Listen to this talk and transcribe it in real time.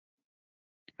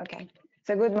Okay,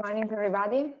 so good morning to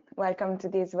everybody. Welcome to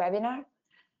this webinar.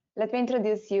 Let me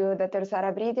introduce you Dr.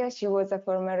 Sara Bridio. She was a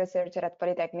former researcher at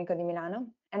Politecnico di Milano,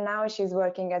 and now she's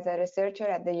working as a researcher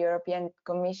at the European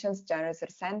Commission's General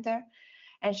Research Center,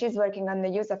 and she's working on the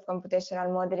use of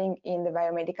computational modeling in the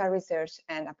biomedical research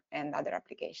and other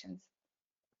applications.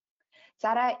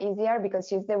 Sara is here because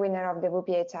she's the winner of the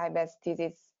VPHi Best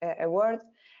Thesis Award,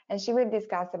 and she will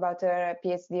discuss about her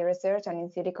PhD research on in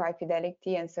silico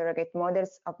high-fidelity and surrogate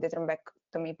models of the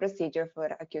thrombectomy procedure for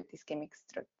acute ischemic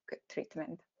stroke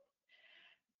treatment.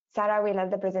 Sara will have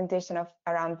the presentation of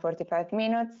around 45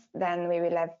 minutes, then we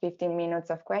will have 15 minutes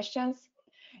of questions.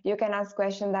 You can ask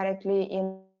questions directly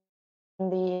in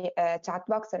the chat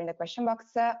box or in the question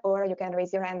box, or you can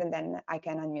raise your hand and then I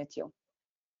can unmute you.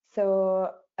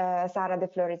 So, Sara, the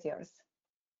floor is yours.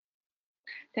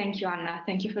 Thank you, Anna.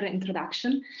 Thank you for the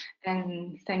introduction,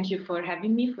 and thank you for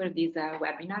having me for this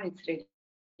webinar. It's really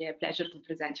a pleasure to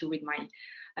present you with my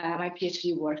my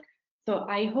PhD work. So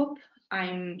I hope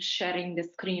I'm sharing the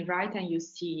screen right and you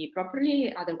see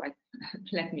properly. Otherwise,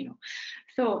 let me know.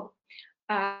 So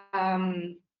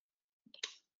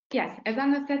yes, as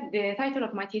Anna said, the title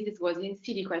of my thesis was in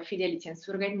silico high-fidelity and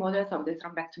surrogate models of the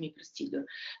thrombectomy procedure.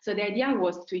 So the idea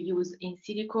was to use in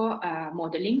silico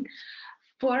modeling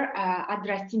for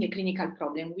addressing a clinical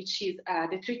problem, which is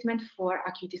the treatment for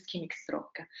acute ischemic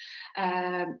stroke.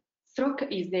 Stroke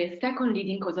is the second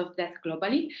leading cause of death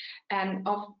globally, and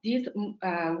of these,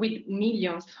 with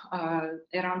millions,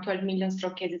 around 12 million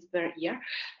stroke cases per year,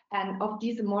 and of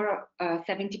these, more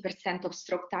 70% of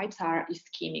stroke types are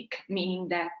ischemic, meaning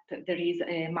that there is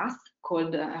a mass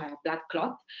called blood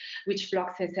clot, which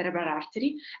blocks the cerebral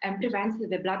artery and prevents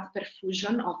the blood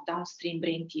perfusion of downstream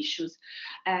brain tissues,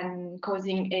 and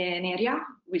causing an area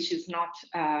which is not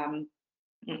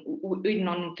with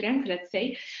non-nutrients, let's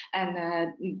say,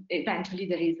 and eventually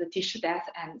there is a tissue death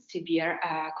and severe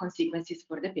consequences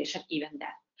for the patient, even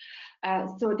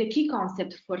death. So the key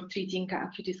concept for treating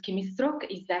acute ischemic stroke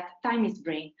is that time is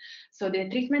brain. So the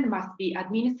treatment must be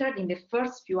administered in the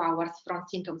first few hours from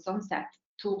symptoms onset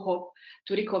to hope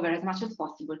to recover as much as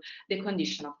possible the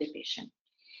condition of the patient.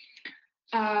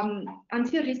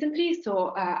 Until recently,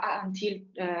 so until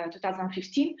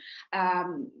 2015,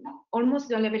 almost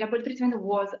the only available treatment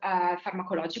was a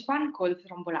pharmacologic one called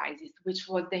thrombolysis, which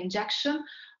was the injection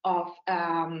of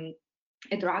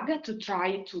a drug to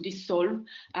try to dissolve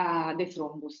the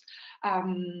thrombus.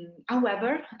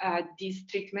 However, this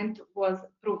treatment was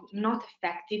proved not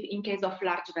effective in case of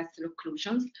large vessel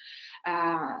occlusions,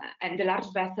 and the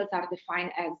large vessels are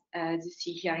defined as you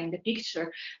see here in the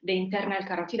picture, the internal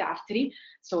carotid artery,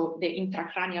 so the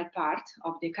intracranial part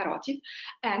of the carotid,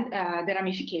 and the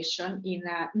ramification in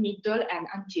middle and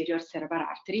anterior cerebral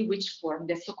artery, which form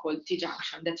the so-called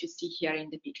T-junction that you see here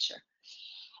in the picture.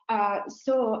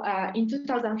 So in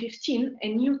 2015, a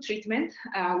new treatment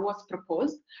was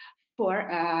proposed for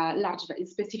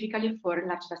specifically for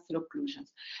large vessel occlusions.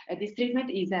 This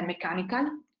treatment is a mechanical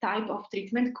type of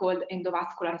treatment called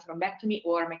endovascular thrombectomy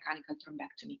or mechanical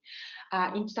thrombectomy.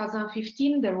 In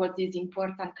 2015, there was this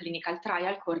important clinical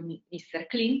trial called Mr.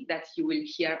 Clean that you will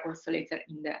hear also later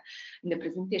in the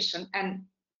presentation. And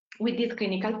with this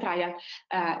clinical trial,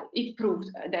 it proved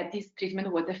that this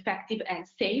treatment was effective and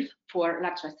safe for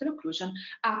large vessel occlusion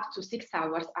up to 6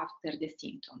 hours after the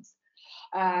symptoms.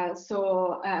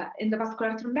 So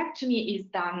endovascular thrombectomy is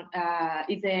done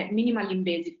is a minimally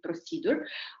invasive procedure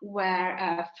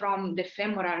where from the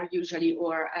femoral usually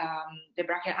or the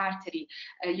brachial artery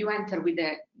you enter with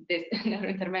the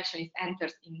interventionist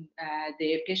enters in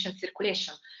the patient's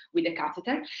circulation with a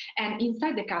catheter, and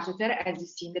inside the catheter, as you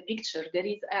see in the picture, there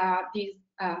is this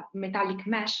metallic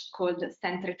mesh called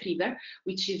stent retriever,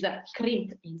 which is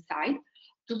crimped inside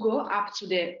to go up to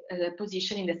the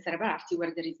position in the cerebral artery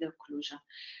where there is the occlusion.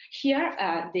 Here,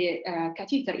 the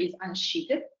catheter is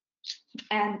unsheathed,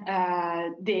 and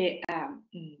the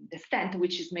stent,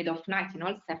 which is made of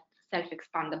nitinol,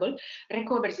 self-expandable,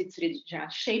 recovers its original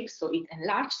shape, so it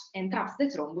enlarges and traps the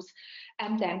thrombus,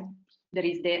 and then there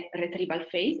is the retrieval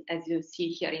phase, as you see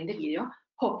here in the video,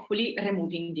 hopefully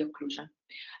removing the occlusion.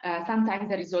 Sometimes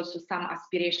there is also some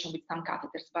aspiration with some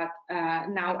catheters, but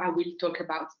now I will talk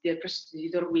about the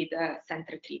procedure with stent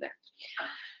retriever.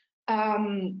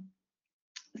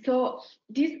 So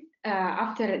this,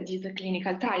 after this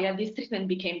clinical trial, this treatment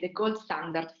became the gold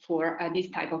standard for this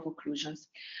type of occlusions.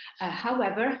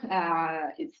 However,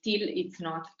 it's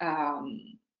not.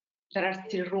 There is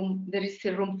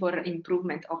still room for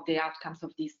improvement of the outcomes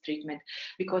of this treatment,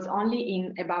 because only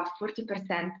in about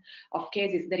 40% of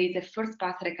cases there is a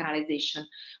first-pass recanalization,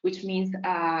 which means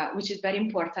which is very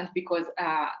important, because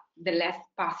the less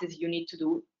passes you need to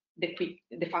do,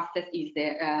 the fastest is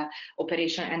the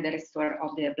operation and the restore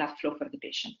of the blood flow for the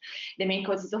patient. The main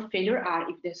causes of failure are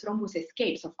if the thrombus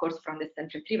escapes, of course, from the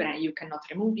stent retriever and you cannot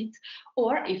remove it,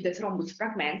 or if the thrombus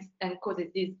fragments and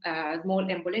causes this small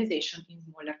embolization in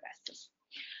smaller vessels.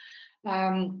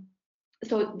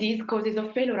 So these causes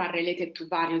of failure are related to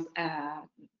various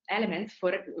elements.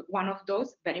 For one of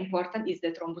those, very important, is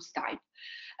the thrombus type.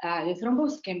 The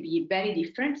thrombus can be very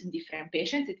different in different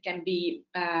patients. It can be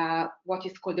what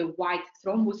is called a white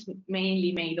thrombus,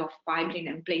 mainly made of fibrin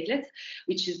and platelets,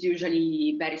 which is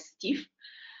usually very stiff,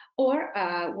 or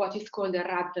what is called a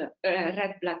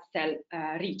red blood cell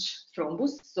rich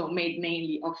thrombus, so made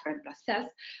mainly of red blood cells,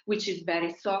 which is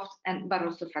very soft but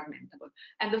also fragmentable,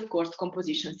 and of course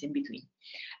compositions in between.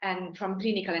 And from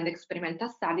clinical and experimental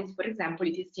studies, for example,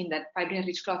 it is seen that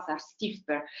fibrin-rich clots are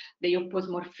stiffer, they oppose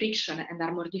more friction and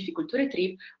are more difficult to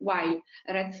retrieve, while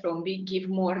red thrombi give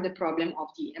more the problem of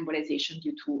the embolization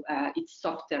due to its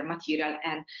softer material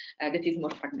and that is more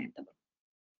fragmentable.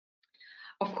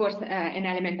 Of course, an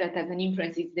element that has an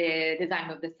influence is the design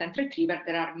of the stent retriever.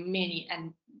 There are many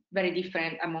and very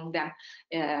different among them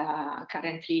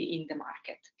currently in the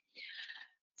market.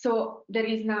 So there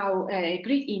is now a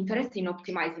great interest in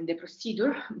optimizing the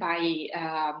procedure by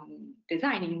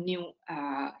designing new,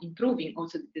 improving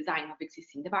also the design of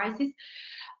existing devices.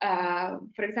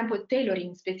 For example,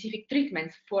 tailoring specific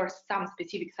treatments for some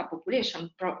specific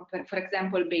subpopulation, for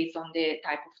example, based on the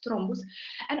type of thrombus,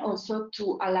 and also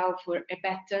to allow for a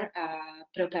better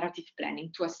preoperative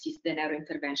planning to assist the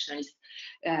neurointerventionalist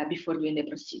before doing the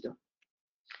procedure.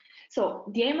 So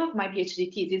the aim of my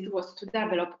PhD thesis was to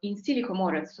develop in silico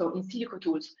models, so in silico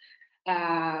tools,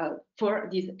 for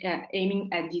this aiming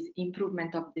at this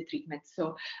improvement of the treatment.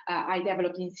 So I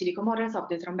developed in silico models of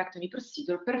the thrombectomy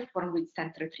procedure performed with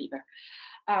stent retriever.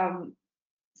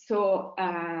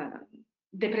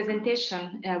 The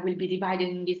presentation will be divided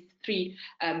in these three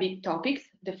big topics.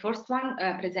 The first one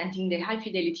presenting the high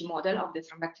fidelity model of the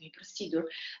thrombectomy procedure.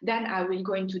 Then I will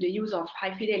go into the use of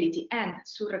high fidelity and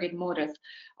surrogate models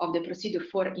of the procedure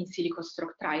for in silico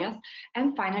stroke trials.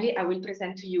 And finally, I will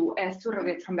present to you a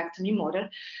surrogate thrombectomy model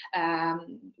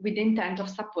with the intent of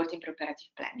supporting preoperative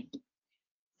planning.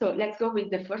 So let's go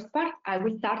with the first part. I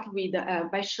will start with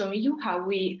by showing you how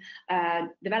we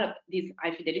developed this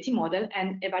high fidelity model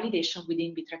and a validation with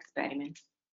in vitro experiments.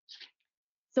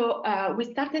 So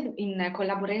we started in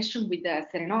collaboration with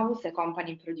Serenovus, a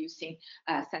company producing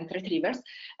stent retrievers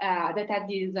that had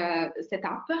this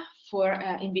setup for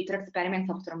in vitro experiments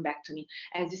of thrombectomy.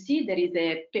 As you see, there is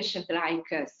a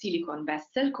patient-like silicone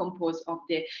vessel composed of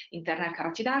the internal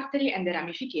carotid artery and the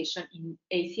ramification in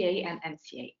ACA and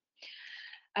MCA.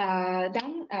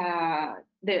 Then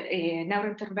the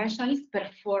neurointerventionalist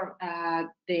perform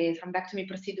the thrombectomy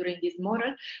procedure in this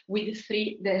model with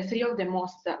the three of the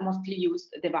mostly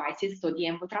used devices, so the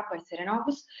Embotrap by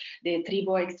Serenovus, the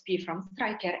Tribo XP from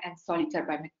Stryker, and Solitaire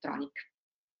by Medtronic.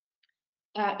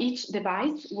 Each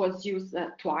device was used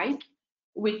twice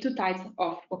with two types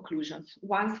of occlusions,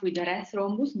 once with a red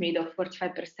thrombus made of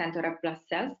 45% of red blood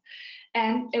cells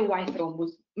and a white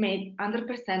thrombus made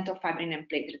 100% of fibrin and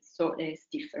platelets, so a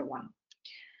stiffer one.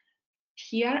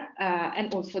 Here,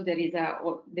 and also there is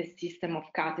the system of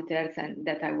catheters and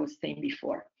that I was saying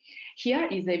before. Here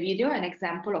is a video, an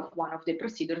example of one of the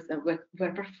procedures that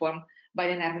were performed by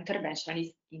the nerve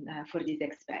interventionalist for these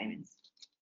experiments.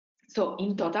 So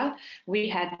in total, we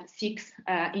had 6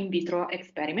 in vitro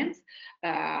experiments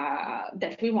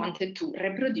that we wanted to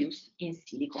reproduce in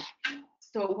silico.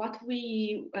 So what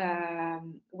we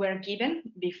were given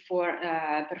before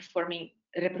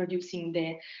reproducing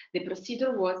the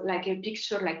procedure was like a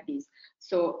picture like this.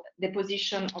 So the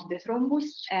position of the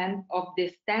thrombus and of the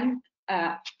stent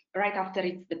right after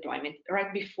its deployment,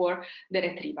 right before the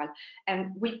retrieval.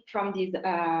 And from this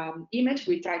image,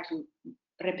 we try to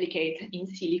replicate in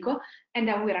silico, and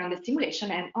then we run the simulation,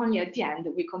 and only at the end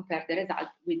we compare the result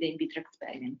with the in vitro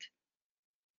experiment.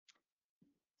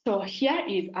 So here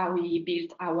is how we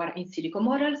built our in silico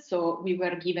model. So we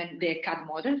were given the CAD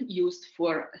model used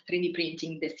for 3D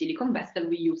printing the silicone vessel.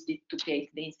 We used it to create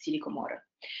the in silico model.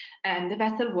 And the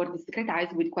vessel was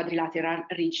discretized with quadrilateral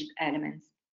rigid elements.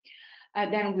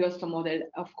 Then we also modeled,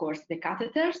 of course, the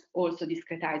catheters, also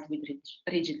discretized with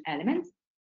rigid elements.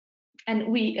 And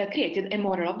we created a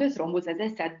model of the thrombus, as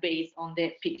I said, based on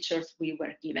the pictures we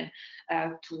were given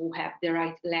to have the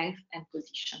right length and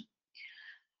position.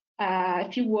 A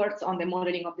few words on the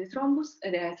modeling of the thrombus.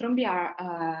 The thrombi are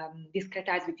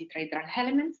discretized with tetrahedral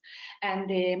elements, and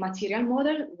the material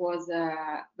model was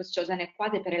chosen a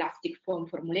quasi-elastic foam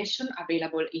formulation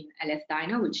available in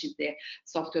LS-DYNA, which is the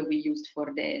software we used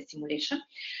for the simulation.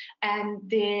 And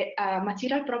the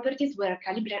material properties were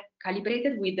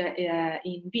calibrated with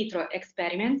in vitro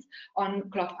experiments on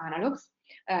clot analogs,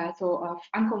 so of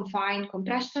unconfined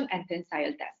compression and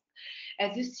tensile tests.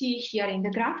 As you see here in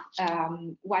the graph,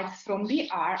 white thrombi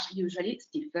are usually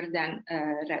stiffer than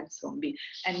red thrombi,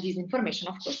 and this information,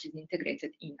 of course, is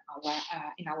integrated in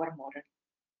our model.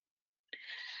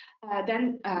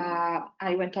 Then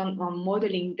I went on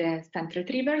modeling the stent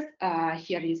retrievers.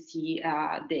 Here you see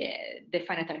the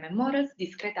finite-element models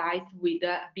discretized with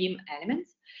beam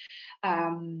elements.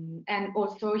 And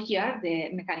also here, the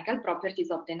mechanical properties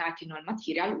of the nitinol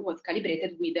material was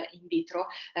calibrated with in vitro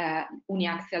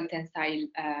uniaxial tensile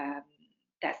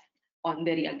test on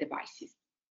the real devices.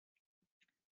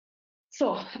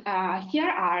 So here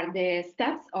are the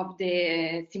steps of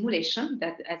the simulation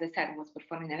that, as I said, was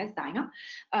performed in LS-DYNA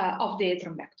of the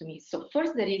thrombectomy. So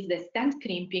first, there is the stent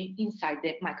crimping inside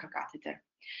the microcatheter.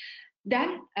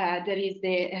 Then there is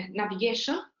the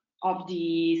navigation of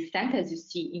the stent, as you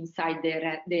see inside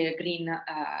the green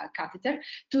catheter,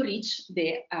 to reach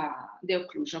the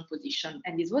occlusion position.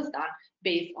 And this was done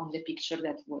based on the picture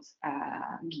that was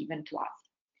given to us.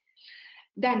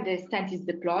 Then the stent is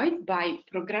deployed by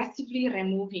progressively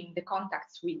removing the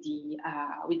contacts with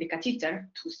the catheter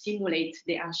to simulate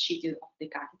the unsheathing of the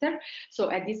catheter. So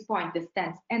at this point, the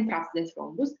stent entraps the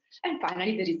thrombus, and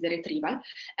finally there is the retrieval,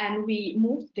 and we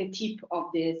move the tip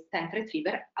of the stent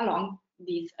retriever along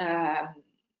this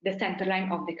the center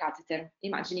line of the catheter,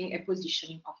 imagining a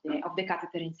positioning of the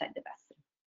catheter inside the vessel.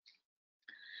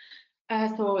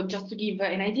 So just to give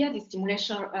an idea, this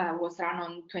simulation was run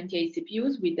on 28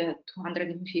 CPUs with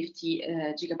 250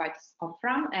 gigabytes of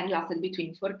RAM and lasted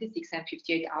between 46 and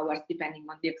 58 hours, depending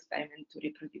on the experiment to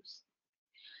reproduce.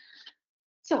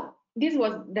 So this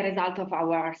was the result of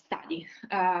our study.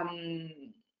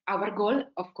 Our goal,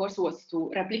 of course, was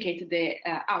to replicate the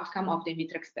outcome of the in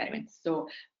vitro experiment. So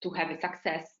to have a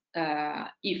success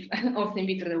if also in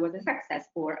vitro there was a success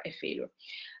or a failure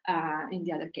in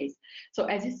the other case. So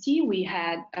as you see, we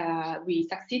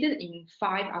succeeded in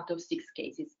 5 out of 6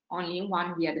 cases. Only in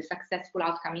one we had a successful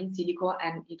outcome in silico,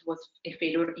 and it was a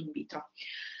failure in vitro.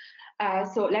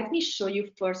 So let me show you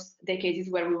first the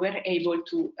cases where we were able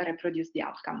to reproduce the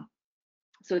outcome.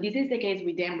 So this is the case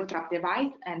with the embotrap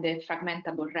device and the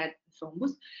fragmentable red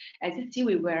thrombus. As you see,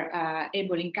 we were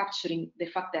able in capturing the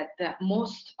fact that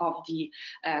most of the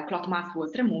clot mass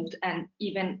was removed, and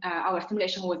even our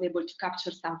simulation was able to capture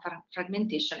some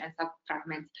fragmentation and some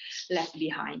fragments left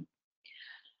behind.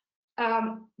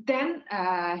 Then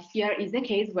here is the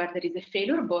case where there is a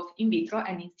failure both in vitro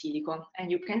and in silico, and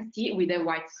you can see with a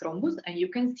white thrombus, and you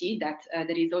can see that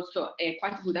there is also a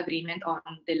quite good agreement on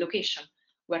the location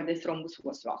where the thrombus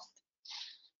was lost.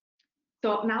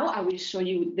 So now I will show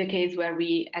you the case where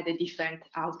we had a different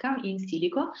outcome in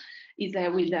silico, is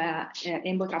with the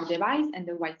embotrap device and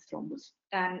the white thrombus.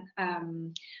 And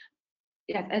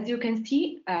yes, as you can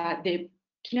see, the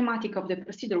kinematic of the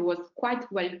procedure was quite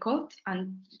well caught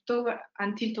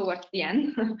until towards the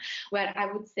end, where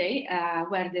I would say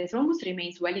where the thrombus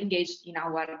remains well engaged in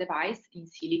our device in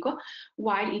silico,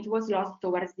 while it was lost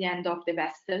towards the end of the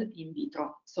vessel in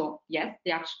vitro. So yes,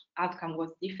 the outcome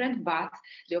was different, but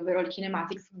the overall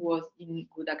kinematics was in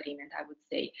good agreement, I would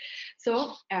say.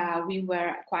 So we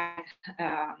were quite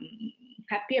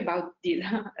happy about this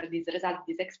result of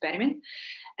this experiment.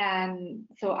 And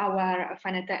so our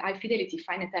high-fidelity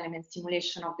finite-element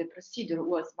simulation of the procedure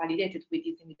was validated with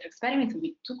this in vitro experiment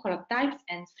with 2 clot types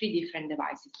and 3 different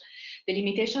devices. The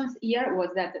limitations here was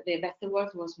that the vessel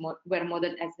walls were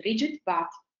modeled as rigid, but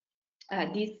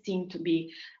these seem to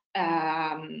be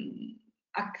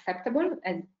acceptable,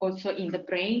 and also in the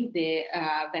brain the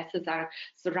vessels are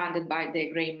surrounded by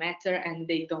the gray matter and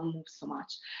they don't move so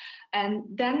much. And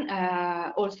then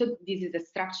also this is a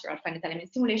structural finite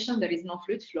element simulation. There is no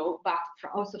fluid flow, but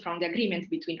also from the agreement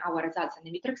between our results and the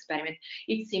in vitro experiment,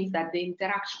 it seems that the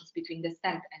interactions between the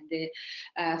stent and the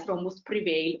thrombus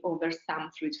prevail over some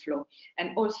fluid flow.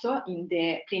 And also in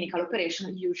the clinical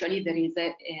operation, usually there is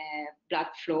a blood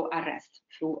flow arrest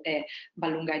through a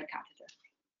balloon guide catheter.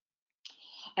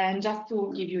 And just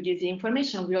to give you this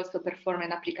information, we also perform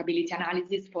an applicability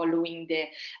analysis following the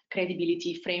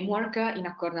credibility framework in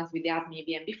accordance with the ASME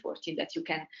VMB14 that you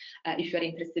can, if you're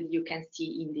interested, you can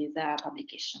see in this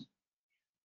publication.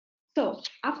 So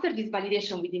after this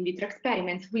validation with in vitro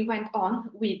experiments, we went on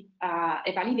with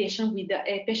a validation with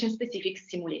a patient-specific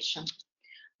simulation.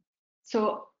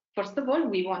 So First of all,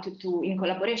 we wanted to, in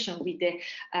collaboration with the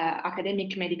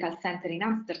Academic Medical Center in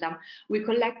Amsterdam, we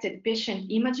collected patient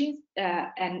images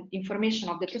and information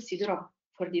of the procedure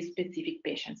for this specific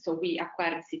patient. So we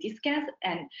acquired CT scans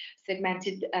and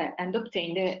segmented and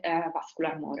obtained a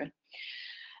vascular model.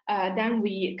 Then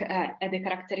we had a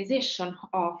characterization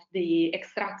of the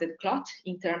extracted clot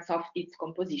in terms of its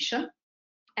composition.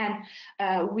 And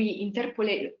we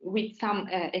interpolate with some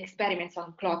experiments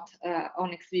on clot,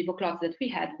 on ex vivo clots that we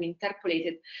had. We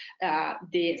interpolated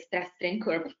the stress strain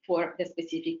curve for the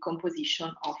specific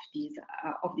composition of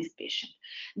this patient.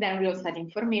 Then we also had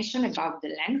information about the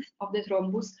length of the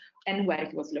thrombus and where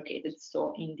it was located,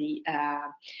 so in the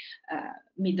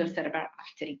middle cerebral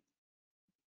artery.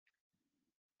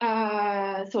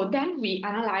 So then we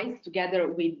analyzed together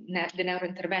with the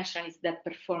neurointerventionists that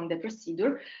performed the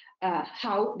procedure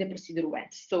how the procedure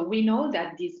went. So we know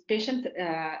that this patient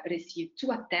received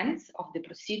 2 attempts of the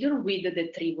procedure with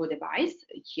the Trivo device.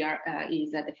 Here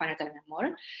is the finite-element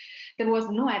model. There was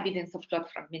no evidence of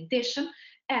clot fragmentation,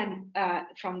 and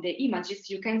from the images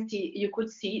you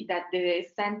could see that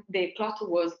the clot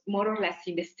was more or less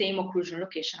in the same occlusion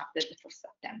location after the first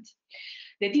attempt.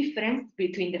 The difference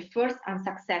between the first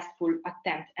unsuccessful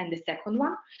attempt and the second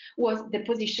one was the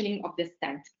positioning of the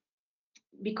stent,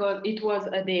 because it was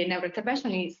the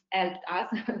neurointerventionist helped us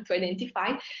to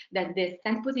identify that the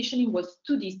stent positioning was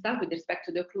too distal with respect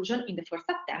to the occlusion in the first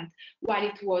attempt, while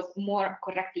it was more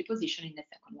correctly positioned in the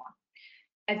second one.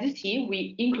 As you see,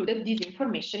 we included this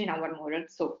information in our model,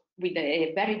 so with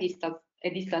a very distal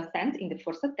stent in the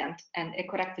first attempt and a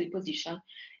correctly positioned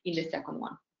in the second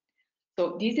one.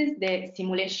 So this is the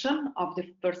simulation of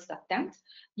the first attempt.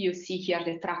 You see here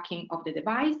the tracking of the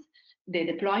device, the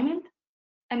deployment,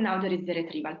 and now there is the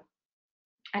retrieval.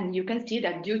 And you can see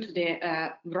that due to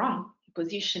the wrong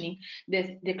positioning,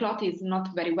 the clot is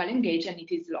not very well engaged and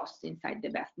it is lost inside the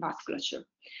vasculature.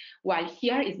 While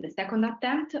here is the second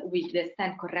attempt with the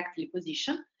stent correctly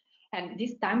positioned, and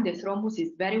this time the thrombus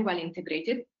is very well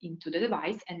integrated into the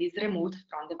device and is removed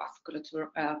from the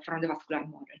vasculature, from the vascular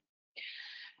model.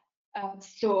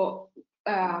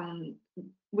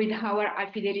 With our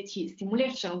high-fidelity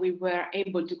simulation, we were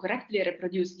able to correctly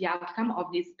reproduce the outcome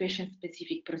of this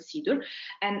patient-specific procedure,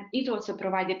 and it also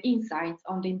provided insights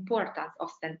on the importance of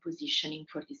stent positioning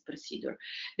for this procedure.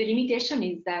 The limitation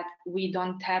is that we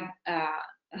don't have, as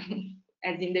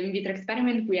in the in vitro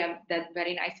experiment, we have that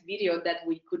very nice video that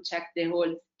we could check the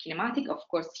whole kinematic. Of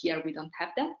course, here we don't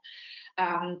have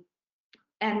that.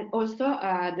 And also,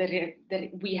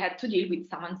 we had to deal with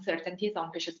some uncertainties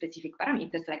on patient-specific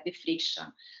parameters like the friction,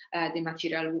 the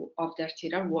material of the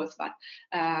arterial walls. But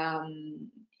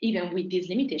even with this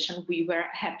limitation, we were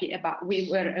happy about we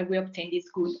obtained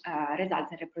these good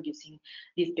results in reproducing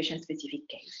this patient-specific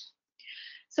case.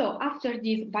 So after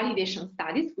these validation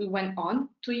studies, we went on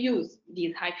to use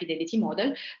this high-fidelity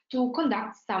model to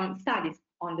conduct some studies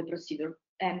on the procedure.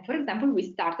 And for example,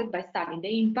 we started by studying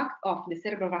the impact of the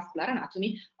cerebrovascular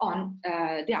anatomy on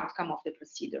the outcome of the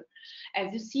procedure.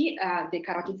 As you see, the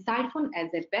carotid siphon has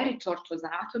a very tortuous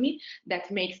anatomy that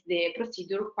makes the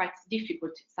procedure quite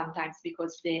difficult sometimes,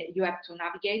 because you have to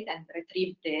navigate and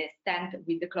retrieve the stent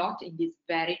with the clot in this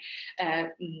very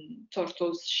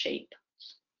tortuous shape.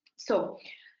 So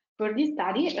for this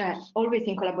study, always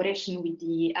in collaboration with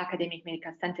the Academic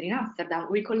Medical Center in Amsterdam,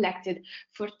 we collected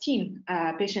 14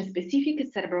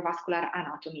 patient-specific cerebrovascular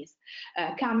anatomies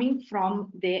coming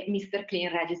from the Mr.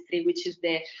 Clean registry, which is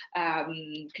the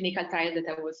clinical trial that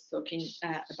I was talking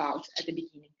about at the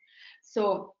beginning.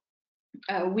 So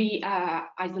we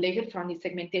isolated from this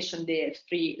segmentation the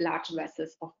 3 large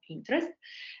vessels of interest,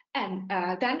 and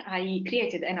then I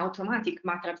created an automatic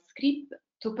MATLAB script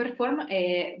to perform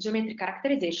a geometric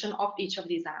characterization of each of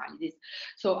these analyses.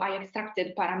 So I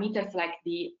extracted parameters like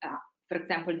for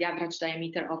example, the average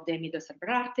diameter of the middle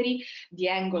cerebral artery, the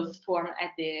angles formed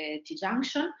at the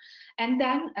T-junction, and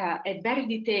then a very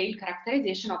detailed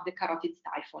characterization of the carotid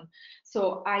siphon.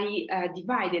 So I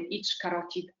divided each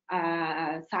carotid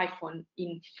siphon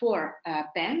in 4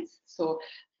 bands. So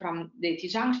from the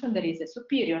T-junction, there is a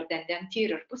superior, then the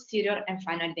anterior, posterior, and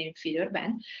finally the inferior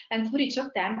band. And for each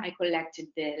of them, I collected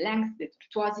the length, the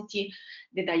tortuosity,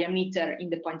 the diameter in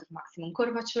the point of maximum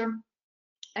curvature,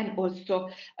 and also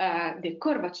the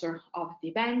curvature of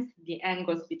the bands, the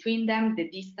angles between them, the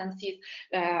distances,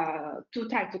 to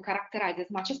try to characterize as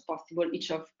much as possible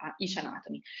each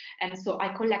anatomy. And so I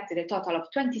collected a total of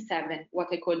 27 what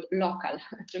I called local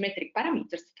geometric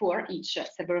parameters for each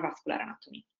cerebrovascular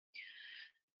anatomy.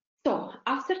 So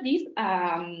after this,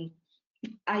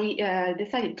 I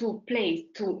decided to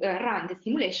run the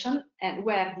simulation, and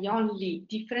where the only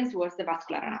difference was the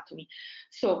vascular anatomy.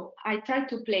 So I tried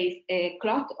to place a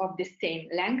clot of the same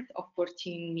length of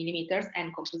 14 millimeters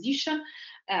and composition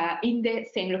in the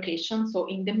same location, so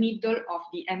in the middle of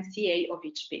the MCA of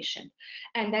each patient.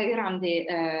 And I ran the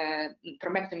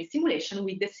thrombectomy simulation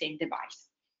with the same device.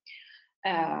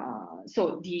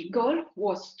 So the goal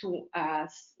was to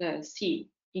see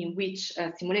in which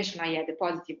simulation I had a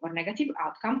positive or negative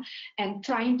outcome, and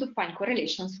trying to find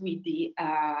correlations with the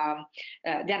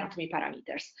anatomy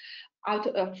parameters. Out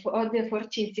of the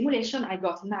 14 simulation, I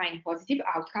got 9 positive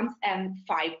outcomes and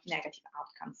 5 negative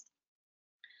outcomes.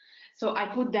 So I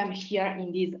put them here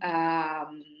in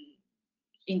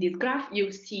this graph.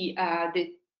 You see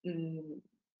the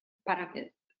parameters,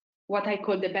 what I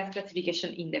call the best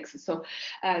classification index. So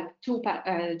 2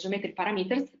 geometric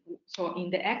parameters. So in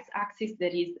the x-axis,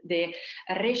 there is the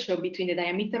ratio between the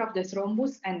diameter of the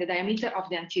thrombus and the diameter of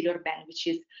the anterior band, which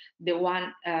is the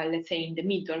one, let's say, in the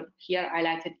middle, here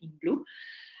highlighted in blue.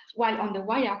 While on the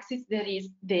y-axis, there is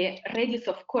the radius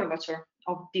of curvature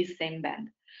of this same band.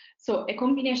 So a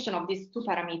combination of these 2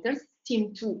 parameters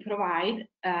seem to provide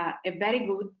a very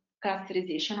good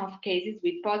characterization of cases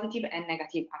with positive and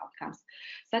negative outcomes,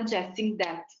 suggesting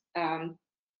that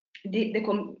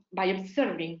by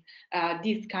observing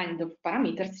these kind of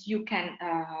parameters, you can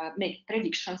make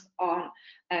predictions on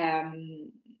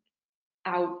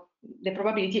how the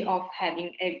probability of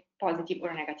having a positive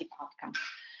or negative outcome.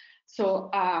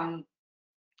 So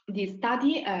this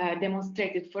study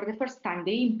demonstrated for the first time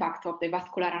the impact of the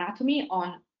vascular anatomy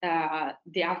on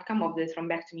the outcome of the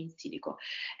thrombectomy in silico,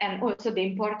 and also the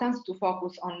importance to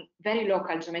focus on very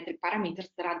local geometric parameters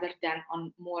rather than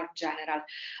on more general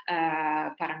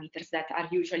parameters that are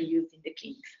usually used in the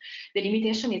clinics. The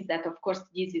limitation is that, of course,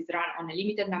 this is run on a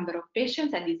limited number of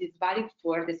patients, and this is valid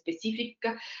for the specific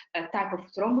type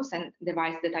of thrombus and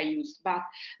device that I used. But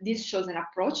this shows an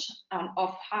approach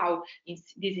of how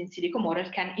this in silico model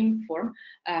can inform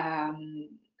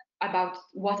about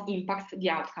what impacts the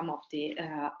outcome of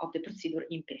the procedure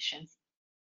in patients.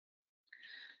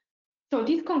 So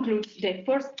this concludes the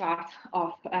first part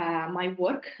of my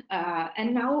work,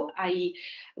 and now I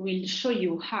will show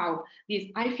you how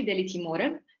this high-fidelity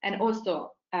model and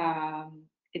also a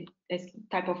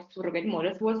type of surrogate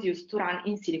models was used to run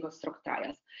in silico stroke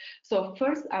trials. So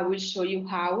first, I will show you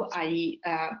how I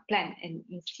plan an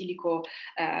in silico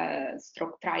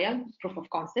stroke trial proof of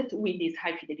concept with this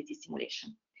high-fidelity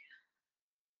simulation.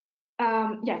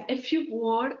 Yes, a few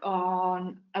words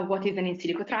on what is an in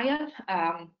silico trial.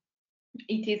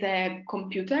 It is a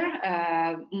computer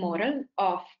model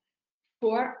of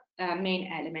 4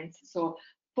 main elements. So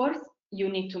first, you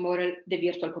need to model the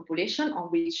virtual population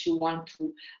on which you want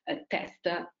to test,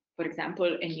 for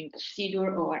example, a new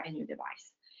procedure or a new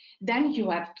device. Then you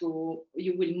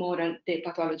will model the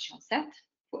pathology on set.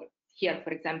 Here,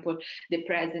 for example,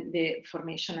 the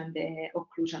formation and the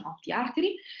occlusion of the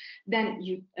artery. Then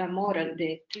you model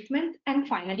the treatment, and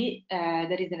finally,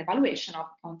 there is an evaluation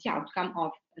on the outcome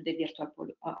of the virtual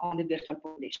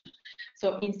population.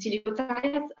 So in silico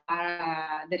trials,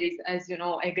 there is, as you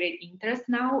know, a great interest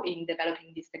now in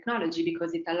developing this technology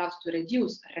because it allows to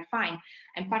reduce, refine,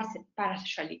 and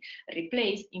partially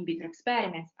replace in vitro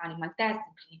experiments, animal tests,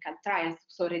 and clinical trials,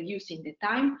 so reducing the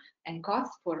time and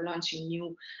costs for launching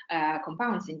new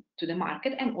compounds into the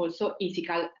market, and also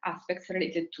ethical aspects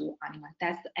related to animal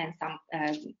tests and some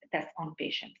tests on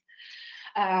patients.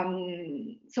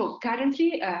 So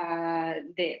currently,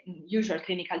 the usual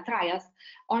clinical trials,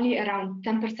 only around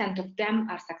 10% of them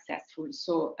are successful.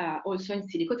 So also in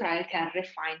silico trial can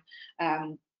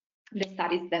refine the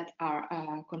studies that are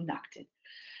conducted.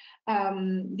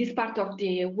 This part of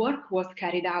the work was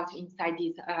carried out inside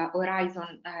this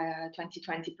Horizon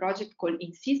 2020 project called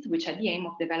INSIST, which had the aim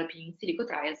of developing in silico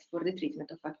trials for the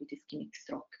treatment of acute ischemic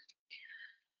stroke.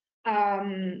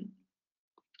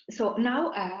 So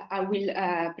now I will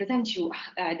present you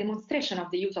a demonstration of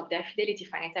the use of the high-fidelity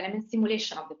finite-element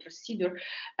simulation of the procedure,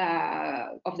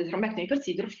 of the thrombectomy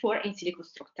procedure for in silico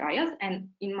stroke trials. And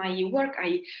in my work,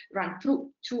 I ran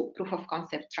through 2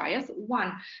 proof-of-concept trials,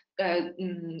 one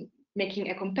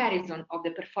making a comparison of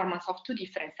the performance of 2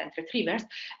 different stent retrievers,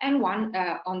 and one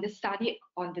on the study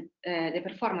on the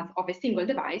performance of a single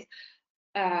device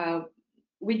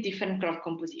with different clot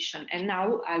composition. And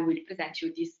now I will present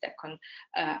you this second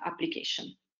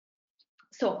application.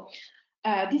 So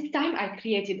this time I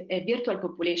created a virtual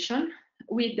population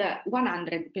with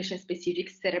 100 patient-specific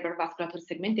cerebral vasculature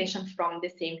segmentation from the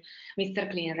same Mr.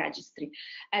 Clean registry.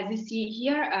 As you see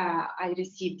here, I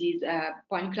received these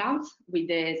point clouds with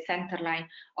the center line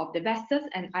of the vessels,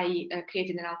 and I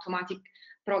created an automatic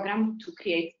program to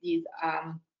create this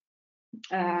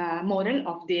model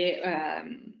of the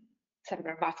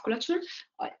cerebral vasculature,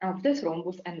 of the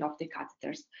thrombus, and of the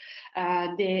catheters.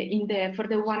 For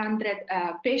the 100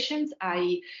 patients,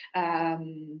 I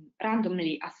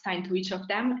randomly assigned to each of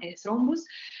them a thrombus,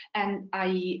 and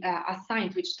I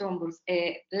assigned to each thrombus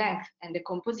a length and a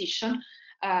composition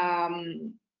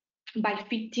by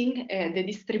fitting the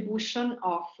distribution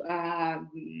of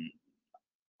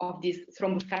these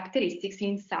thrombus characteristics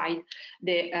inside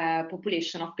the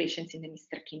population of patients in the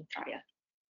Mr. King trial.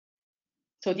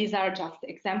 So these are just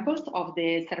examples of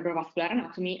the cerebrovascular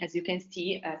anatomy. As you can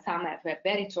see, some have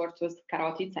very tortuous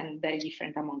carotids and very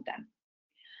different among them.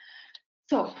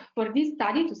 So for this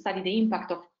study, to study the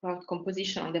impact of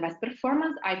composition on device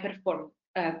performance, I performed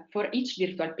for each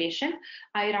virtual patient,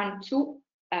 I ran 2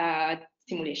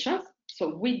 simulations,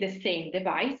 so with the same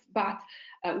device, but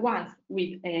once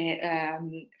with a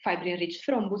fibrin-rich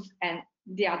thrombus, and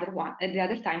the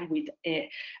other time with a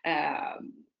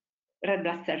red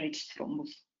blood cell-rich thrombus.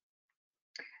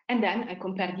 And then I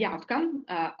compared the outcome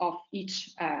of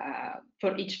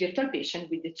for each virtual patient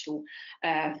with the 2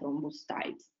 thrombus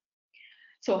types.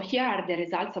 So here are the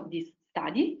results of this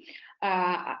study.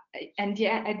 And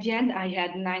at the end, I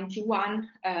had 91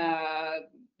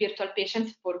 virtual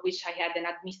patients for which I had an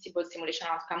admissible simulation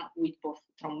outcome with both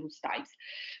thrombus types.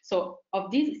 So of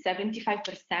these,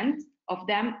 75% of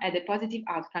them had a positive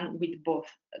outcome with both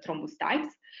thrombus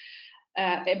types.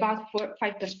 About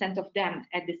 5% of them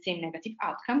had the same negative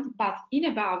outcome, but in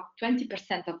about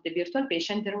 20% of the virtual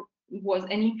patients, there was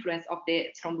an influence of the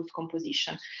thrombus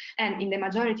composition. And in the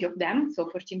majority of them, so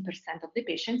 14% of the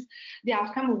patients, the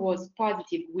outcome was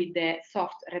positive with the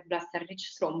soft red blood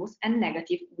cell-rich thrombus and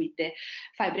negative with the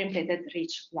fibrin-plated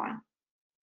rich one.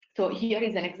 So here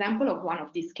is an example of one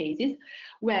of these cases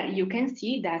where you can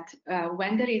see that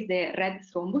when there is the red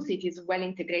thrombus, it is well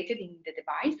integrated in the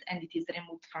device and it is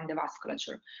removed from the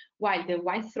vasculature, while the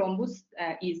white thrombus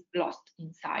is lost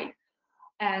inside.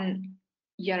 And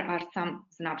here are some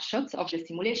snapshots of the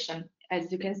simulation.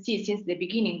 As you can see, since the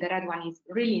beginning, the red one is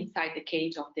really inside the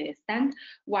cage of the stent,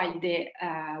 while the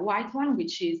white one,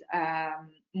 which is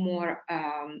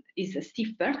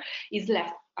stiffer, is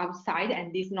left outside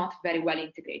and is not very well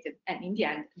integrated. And in the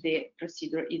end, the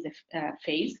procedure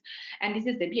fails. And this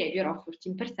is the behavior of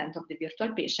 14% of the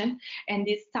virtual patient, and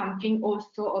is something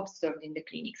also observed in the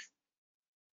clinics.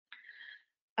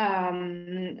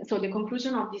 So the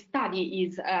conclusion of this study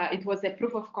is it was a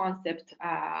proof of concept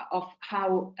of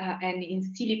how an in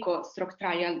silico stroke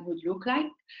trial would look like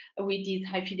with this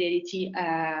high fidelity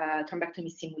thrombectomy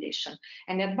simulation.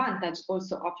 And the advantage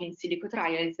also of in silico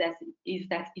trial is that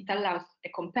it allows a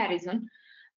comparison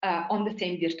on the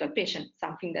same virtual patient,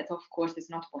 something that of course is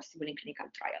not possible in clinical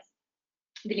trials.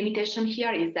 The limitation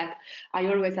here is that I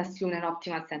always assume an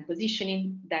optimal stent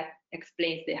positioning that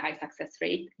explains the high success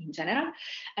rate in general.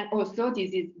 And also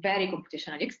this is very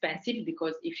computationally expensive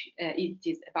because it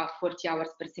is about 40 hours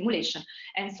per simulation.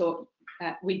 And so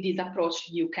with this approach,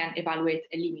 you can evaluate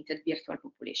a limited virtual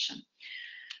population.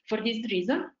 For this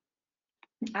reason,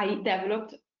 I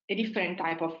developed a different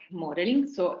type of modeling.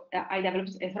 So I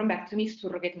developed a thrombectomy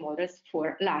surrogate models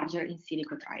for larger in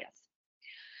silico trials.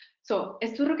 So a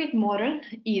surrogate model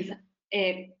is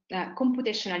a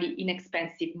computationally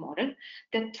inexpensive model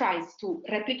that tries to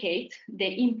replicate the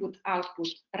input-output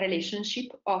relationship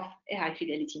of a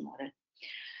high-fidelity model.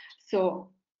 So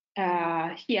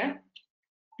here,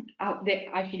 the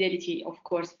high-fidelity, of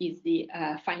course, is the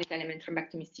finite-element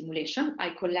thrombectomy simulation.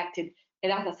 I collected a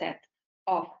data set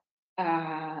of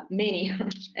many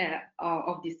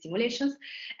of these simulations,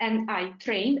 and I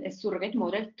trained a surrogate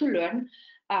model to learn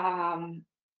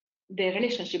the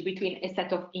relationship between a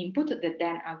set of input that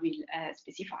then I will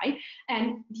specify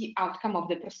and the outcome of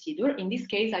the procedure. In this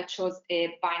case, I chose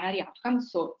a binary outcome,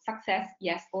 so success,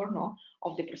 yes or no,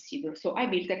 of the procedure. So I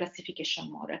built a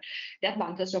classification model. The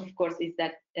advantage, of course, is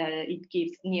that it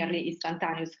gives nearly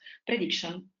instantaneous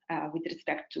prediction with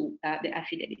respect to the high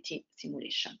fidelity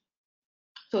simulation.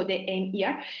 So the aim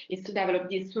here is to develop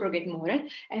this surrogate model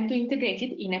and to integrate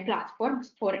it in a platform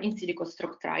for in silico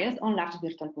stroke trials on large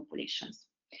virtual populations.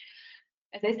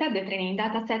 As I said, the training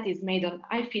data set is made on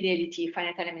high fidelity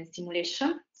finite element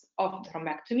simulations of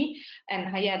thrombectomy,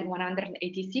 and I had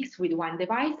 186 with one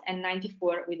device and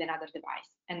 94 with another device.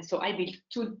 And so I built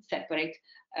two separate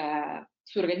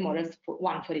surrogate models,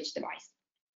 one for each device.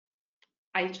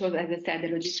 I chose, as I said, the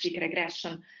logistic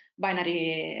regression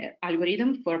binary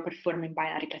algorithm for performing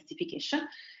binary classification,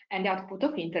 and the output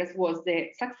of interest was the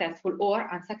successful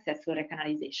or unsuccessful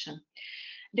recanalization.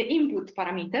 The input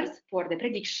parameters for the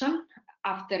prediction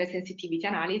after a sensitivity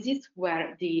analysis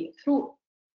were the two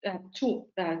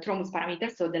thrombus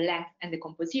parameters, so the length and the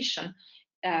composition,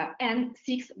 and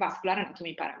 6 vascular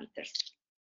anatomy parameters.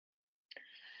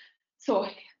 So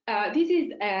this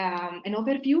is an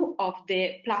overview of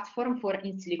the platform for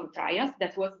in silico trials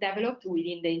that was developed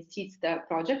within the INSIST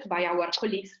project by our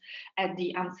colleagues at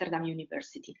the Amsterdam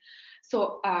University.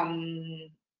 So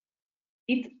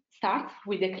it starts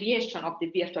with the creation of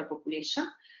the virtual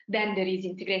population. Then there is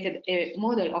integrated a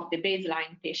model of the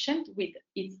baseline patient with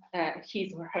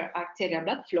his or her arterial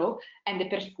blood flow and the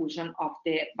perfusion of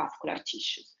the vascular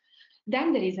tissues.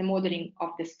 Then there is a modeling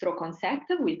of the stroke onset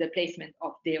with the placement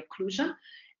of the occlusion.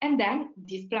 And then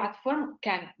this platform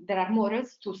there are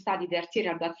models to study the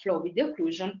arterial blood flow with the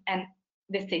occlusion and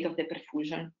the state of the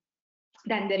perfusion.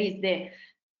 Then there is the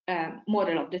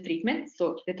model of the treatment,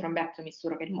 so the thrombectomy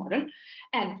surrogate model,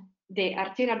 and the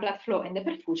arterial blood flow and the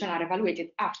perfusion are evaluated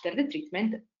after the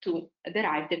treatment to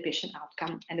derive the patient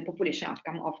outcome and the population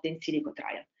outcome of the in silico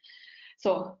trial.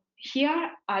 So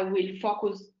here I will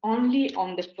focus only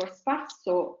on the first part,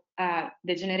 so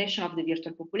the generation of the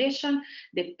virtual population,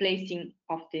 the placing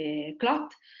of the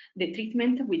clot, the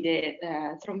treatment with the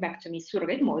thrombectomy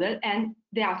surrogate model, and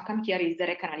the outcome here is the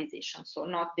recanalization, so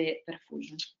not the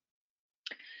perfusion.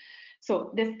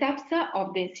 So the steps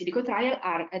of the in silico trial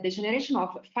are the generation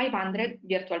of 500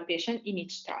 virtual patients in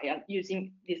each trial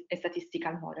using a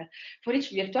statistical model. For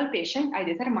each virtual patient, I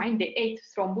determine the 8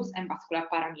 thrombus and vascular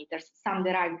parameters, some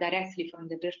derived directly from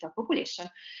the virtual population,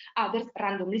 others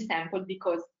randomly sampled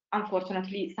because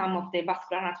unfortunately some of the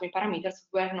vascular anatomy parameters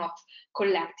were not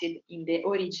collected in the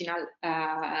original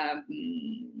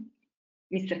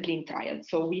Mr. Clean trial,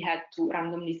 so we had to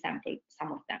randomly sample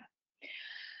some of them.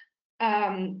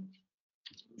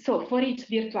 So for each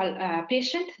virtual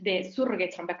patient, the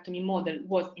surrogate thrombectomy model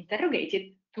was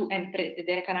interrogated and the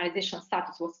recanalization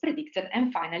status was predicted,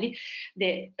 and finally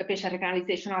the patient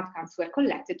recanalization outcomes were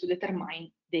collected to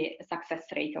determine the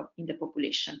success rate in the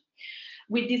population.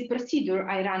 With this procedure,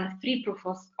 I ran 3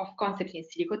 proofs of concept in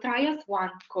silico trials,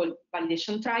 one called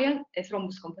validation trial, a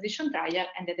thrombus composition trial,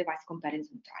 and a device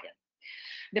comparison trial.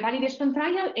 The validation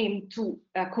trial aimed to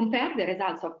compare the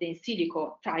results of the in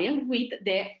silico trial with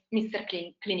the Mr.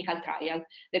 Clean clinical trial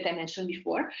that I mentioned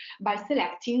before by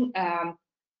selecting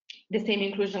the same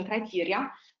inclusion criteria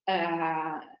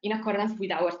in accordance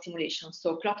with our simulation.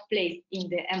 So clot placed in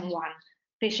the M1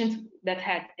 patients that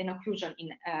had an occlusion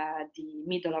in the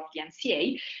middle of the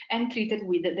MCA and treated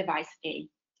with the device A.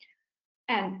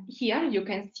 And here you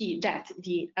can see that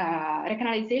the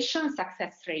recanalization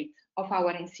success rate of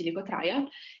our in silico trial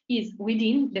is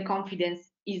within the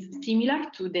confidence is similar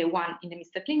to the one in the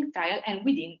Mr. Clean trial and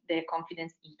within the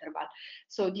confidence interval.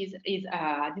 So this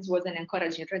was an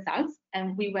encouraging result,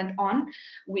 and we went on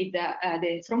with the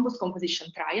thrombus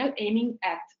composition trial aiming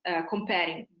at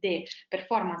comparing the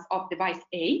performance of device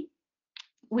A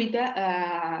with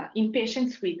in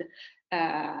patients with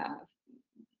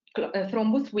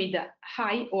thrombus with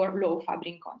high or low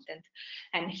fibrin content.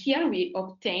 And here we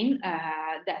obtain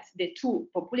that in the two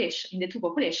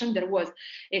populations there was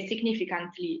a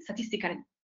statistically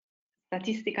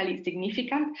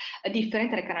significant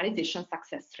different recanalization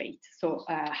success rate, so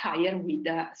higher with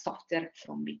softer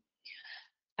thrombi.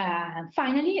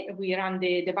 Finally, we ran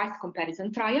the device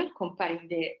comparison trial comparing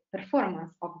the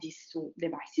performance of these 2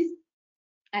 devices.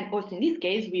 And also in this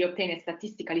case, we obtain a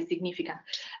statistically significant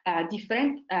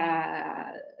different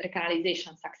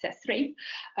recanalization success rate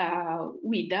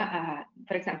with,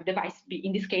 for example, device B.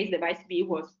 In this case, device B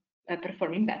was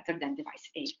performing better than device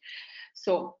A.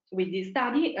 So with this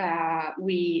study,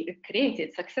 we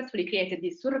successfully created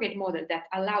this surrogate model that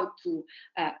allowed to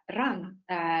run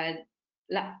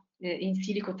in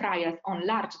silico trials on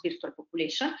large virtual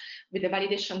population, with the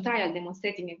validation trial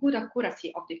demonstrating a good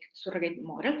accuracy of the surrogate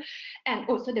model, and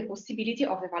also the possibility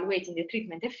of evaluating the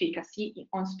treatment efficacy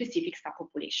on specific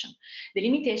subpopulation. The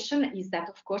limitation is that,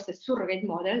 of course, a surrogate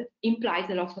model implies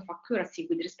a loss of accuracy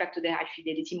with respect to the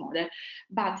high-fidelity model,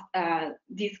 but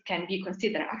this can be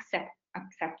considered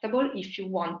acceptable if you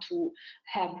want to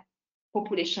have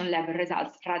population-level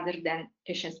results rather than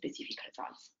patient-specific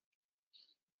results.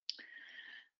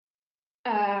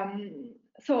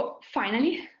 So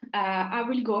finally, I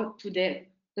will go to the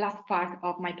last part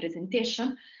of my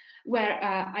presentation,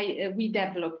 where we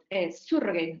developed a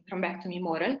surrogate thrombectomy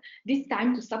model, this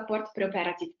time to support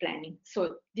preoperative planning.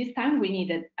 So this time we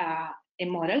needed a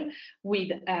model with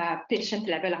patient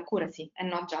level accuracy and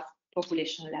not just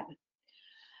population level.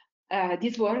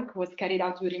 This work was carried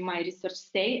out during my research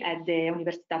stay at the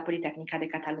Universitat Politecnica de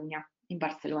Catalunya in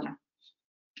Barcelona.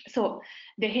 So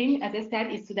the aim, as I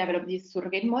said, is to develop this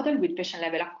surrogate model with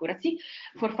patient-level accuracy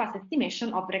for fast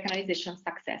estimation of recanalization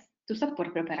success to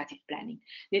support preoperative planning.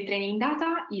 The training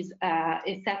data is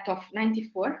a set of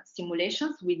 94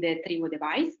 simulations with the TRIO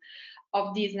device.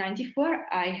 Of these 94,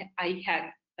 I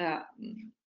had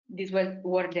these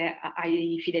were the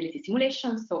high-fidelity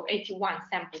simulations, so 81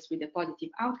 samples with a positive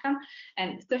outcome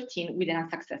and 13 with an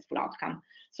unsuccessful outcome.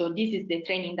 So this is the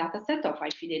training data set of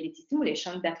high-fidelity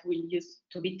simulation that we'll use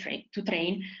to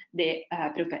train the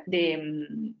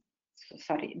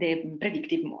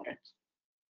predictive model.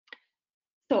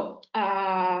 So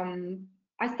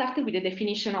I started with the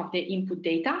definition of the input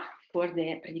data for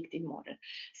the predictive model.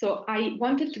 So I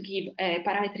wanted to give a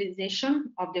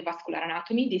parameterization of the vascular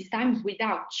anatomy, this time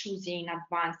without choosing in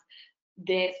advance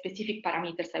the specific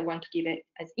parameters I want to give it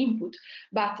as input,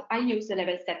 but I use the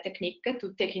level set technique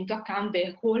to take into account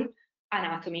the whole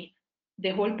anatomy, the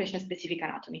whole patient-specific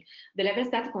anatomy. The level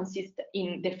set consists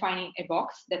in defining a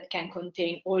box that can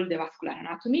contain all the vascular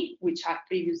anatomy, which are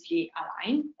previously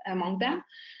aligned among them,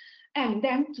 and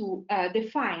then to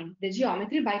define the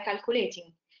geometry by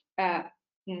calculating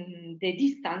the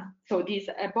distance. So this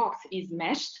box is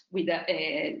meshed with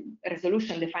a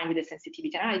resolution defined with the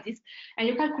sensitivity analysis, and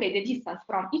you calculate the distance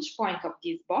from each point of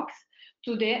this box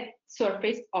to the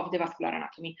surface of the vascular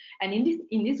anatomy. And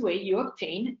in this way, you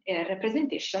obtain a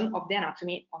representation of the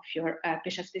anatomy of your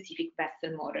patient-specific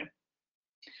vessel model.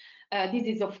 This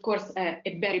is, of course, a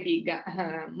very big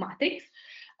matrix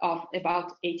of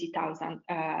about 80,000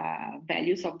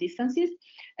 values of distances.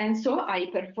 And so I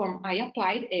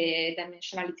applied a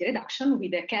dimensionality reduction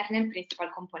with a kernel principal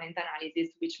component analysis,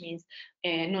 which means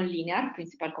a nonlinear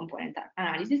principal component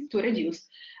analysis to reduce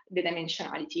the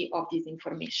dimensionality of this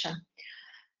information.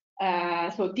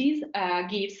 So this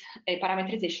gives a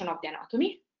parameterization of the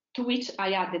anatomy, to which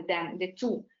I added then the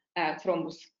two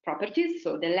thrombus properties,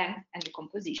 so the length and the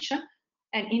composition.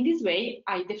 And in this way,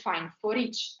 I define for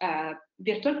each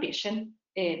virtual patient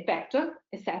a vector,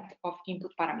 a set of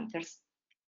input parameters.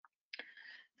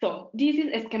 So this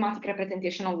is a schematic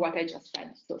representation of what I just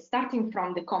said. So starting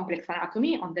from the complex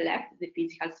anatomy on the left, the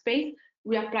physical space,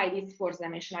 we apply this force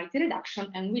dimensionality reduction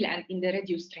and we land in the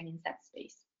reduced training set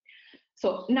space.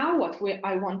 So now what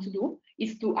I want to do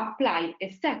is to apply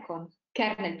a second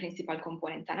kernel principal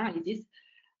component analysis,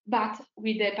 but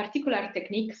with a particular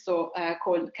technique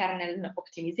called kernel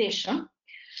optimization,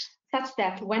 such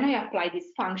that when I apply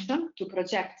this function to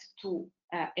project to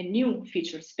a new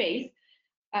feature space,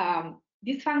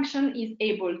 this function is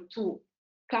able to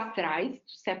clusterize, to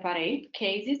separate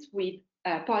cases with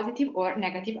a positive or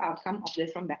negative outcome of the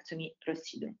thrombectomy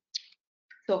procedure.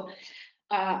 So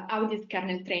how this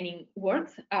kernel training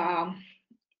works,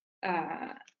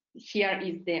 here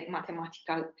is the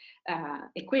mathematical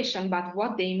equation, but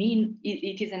what they mean,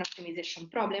 it is an optimization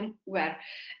problem where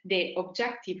the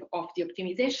objective of the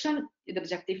optimization, the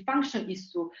objective function is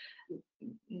to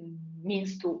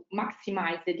means to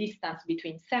maximize the distance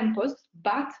between samples,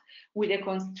 but with a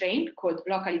constraint called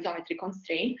local isometry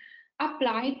constraint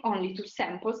applied only to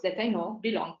samples that I know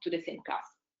belong to the same class.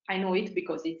 I know it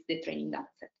because it's the training data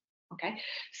set. Okay,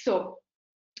 so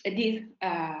this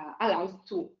allows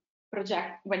to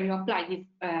project, when you apply this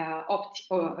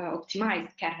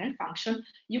optimized kernel function,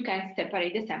 you can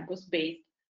separate the samples based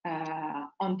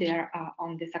on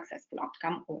the successful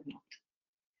outcome or not.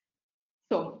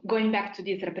 So going back to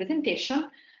this representation,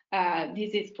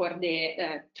 this is for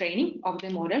the training of the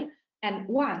model. And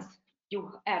once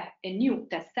you have a new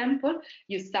test sample,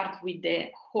 you start with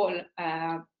the whole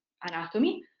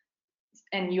anatomy,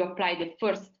 and you apply the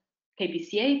first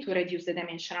KPCA to reduce the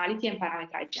dimensionality and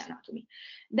parameterize the anatomy.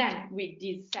 Then with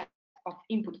this set of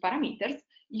input parameters,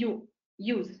 you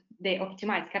use the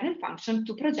optimized kernel function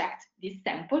to project this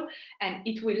sample, and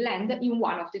it will land in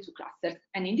one of the two clusters.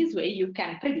 And in this way, you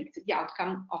can predict the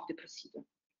outcome of the procedure.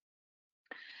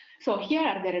 So here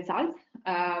are the results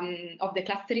of the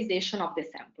clusterization of the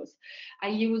samples. I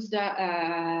used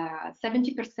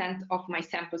 70% of my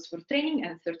samples for training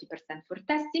and 30% for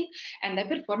testing, and I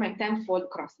perform a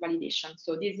 10-fold cross-validation.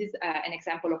 So this is an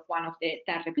example of one of the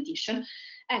 10 repetitions.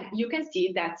 And you can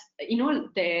see that in all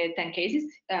the 10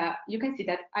 cases, you can see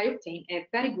that I obtained a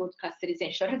very good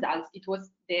clusterization results.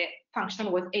 The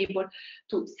function was able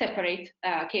to separate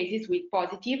cases with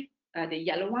positive, the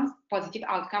yellow ones, positive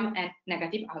outcome, and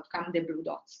negative outcome, the blue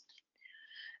dots.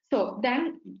 So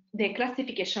then the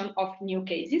classification of new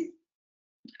cases.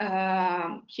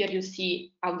 Here you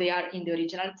see how they are in the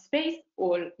original space,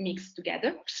 all mixed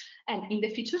together. And in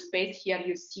the feature space, here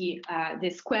you see the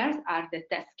squares are the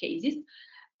test cases.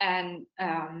 And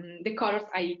the colors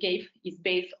I gave is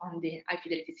based on the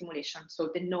high-fidelity simulation,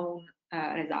 so the known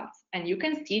results. And you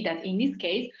can see that in this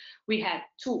case, we had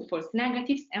 2 false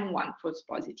negatives and 1 false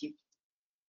positive.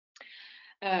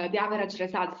 The average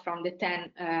results from the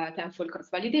 10-fold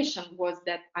cross-validation was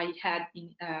that I had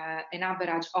an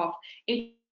average of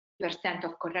 80%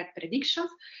 of correct predictions,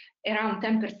 around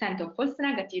 10% of false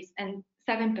negatives, and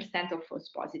 7% of false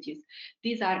positives.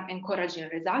 These are encouraging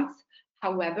results.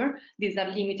 However, these are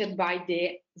limited by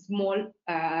the small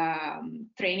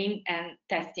training and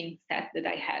testing set that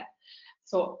I had.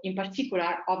 So in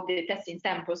particular, of the testing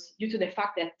samples, due to the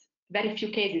fact that very few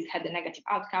cases had a negative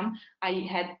outcome, I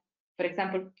had, for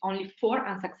example, only 4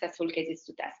 unsuccessful cases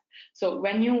to test. So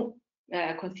when you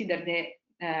consider the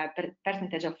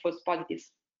percentage of false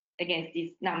positives against this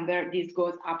number, this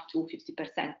goes up to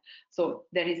 50%. So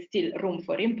there is still room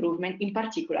for improvement, in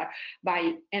particular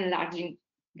by enlarging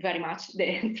very much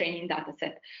the training data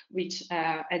set, which,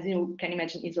 as you can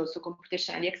imagine, is also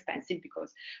computationally expensive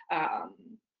because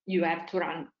you have to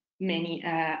run many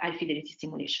high-fidelity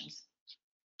simulations.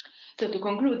 So to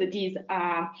conclude,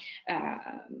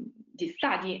 this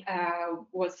study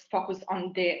was focused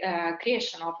on the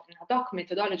creation of ad hoc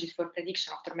methodologies for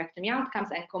prediction of thrombectomy outcomes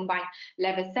and combined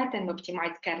level set and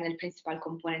optimized kernel principal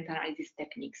component analysis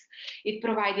techniques. It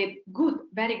provided good,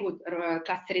 very good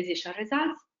clusterization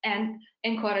results and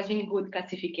encouraging good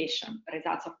classification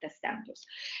results of test samples.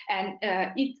 And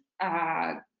it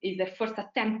is the first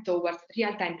attempt towards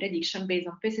real-time prediction based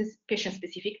on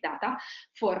patient-specific data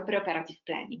for preoperative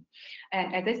planning.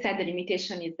 And as I said, the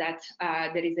limitation is that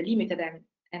there is a limited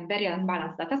and very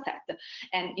unbalanced data set,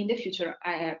 and in the future,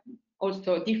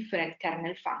 also different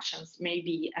kernel functions may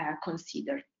be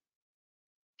considered.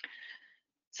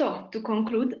 So to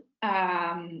conclude,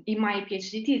 in my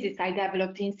PhD thesis, I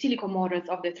developed in silico models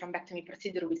of the thrombectomy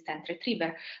procedure with stent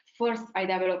retriever. First, I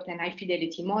developed an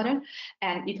high-fidelity model,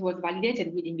 and it was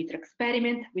validated with in vitro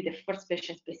experiment with the first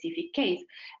patient-specific case,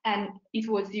 and it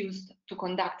was used to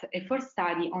conduct a first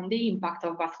study on the impact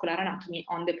of vascular anatomy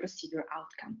on the procedure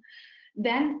outcome.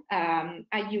 Then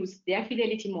I used the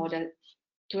high-fidelity model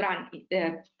to run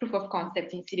proof of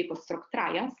concept in silico stroke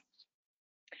trials,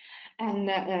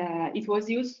 and it was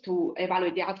used to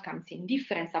evaluate the outcomes in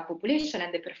different subpopulations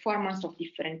and the performance of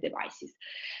different devices.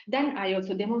 Then I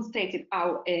also demonstrated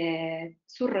how a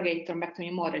surrogate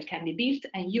thrombectomy model can be built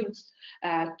and used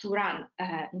to run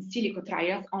in silico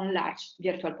trials on large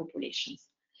virtual populations.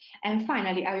 And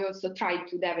finally, I also tried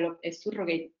to develop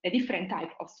a different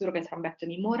type of surrogate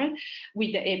thrombectomy model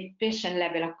with a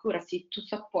patient-level accuracy to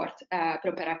support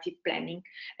preoperative planning,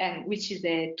 and which is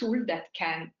a tool that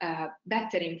can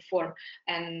better inform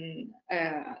and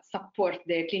support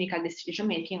the clinical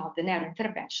decision-making of the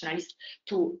neurointerventionalist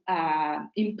to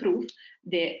improve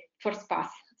the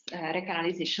first-pass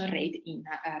recanalization rate in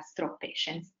stroke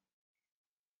patients.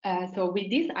 So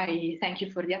with this, I thank you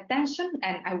for the attention,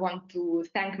 and I want to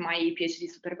thank my PhD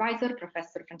supervisor,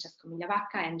 Professor Francesco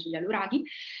Migliavacca and Giulia Luraghi,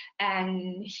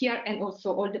 and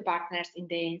also all the partners in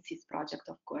the INSIS project,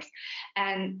 of course.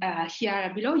 And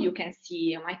here below, you can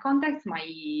see my contacts, my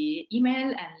email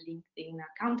and LinkedIn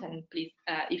account, and please,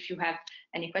 if you have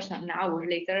any question now or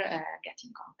later, get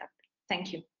in contact.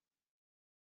 Thank you.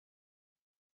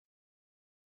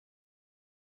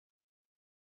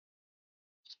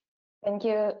 Thank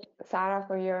you, Sara,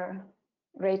 for your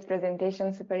great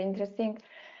presentation, super interesting.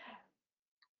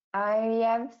 I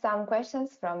have some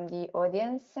questions from the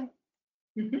audience.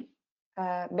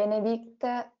 Benedict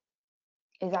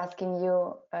is asking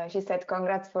you, she said,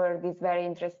 congrats for this very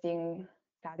interesting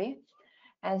study.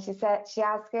 And she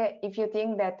asked if you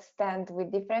think that stent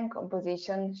with different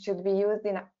composition should be used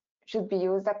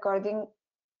according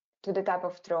to the type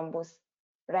of thrombus,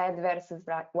 red versus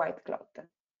white clot.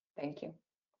 Thank you.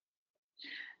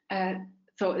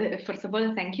 So first of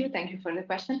all, thank you for the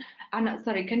question. Anna,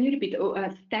 sorry, can you repeat?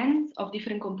 Stents of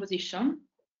different composition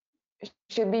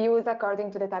should be used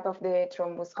according to the type of the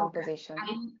thrombus composition.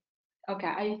 Okay,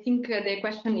 I think the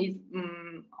question is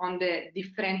on the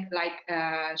different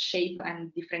shape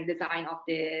and different design of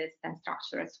the stent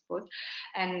structure, I suppose.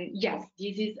 And yes,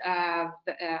 this is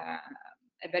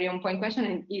a very on-point question,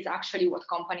 and is actually what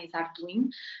companies are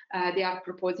doing. They are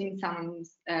proposing some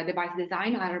device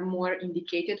design are more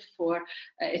indicated for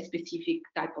a specific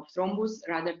type of thrombus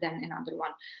rather than another one.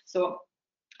 So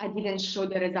I didn't show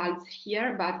the results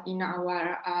here, but in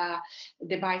our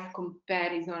device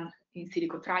comparison in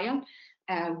silico trial,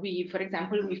 for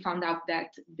example, we found out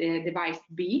that the device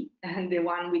B, and the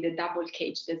one with the double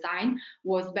cage design,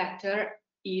 was better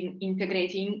in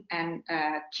integrating and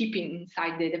keeping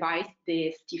inside the device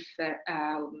the stiffer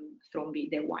thrombi,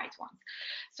 the white ones.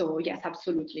 So yes,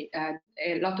 absolutely. A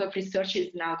lot of research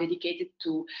is now dedicated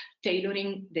to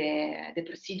tailoring the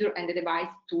procedure and the device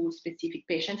to specific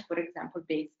patients, for example,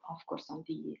 based, of course, on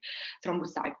the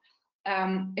thrombocyte.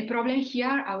 A problem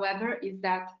here, however, is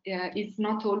that it's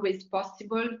not always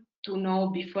possible to know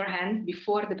beforehand,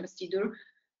 before the procedure,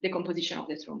 the composition of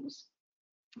the thrombus.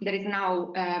 There is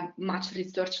now much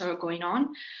research going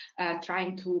on,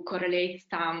 trying to correlate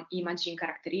some imaging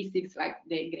characteristics like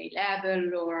the gray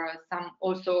level or some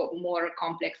also more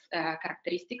complex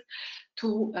characteristics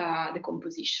to the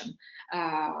composition.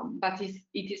 But it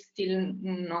is still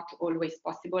not always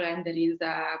possible, and there is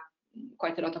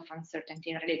quite a lot of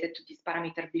uncertainty related to this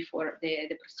parameter before the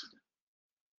procedure.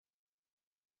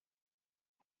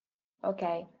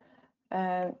 Okay.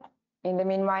 In the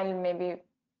meanwhile, maybe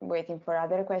waiting for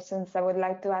other questions, I would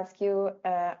like to ask you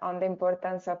on the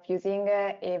importance of using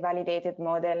a validated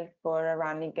model for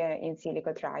running in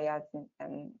silico trials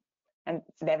and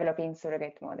developing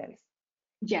surrogate models.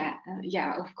 Yeah,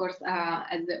 of course.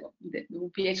 As the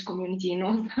VPH community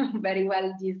knows very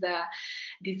well this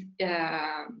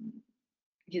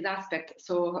aspect.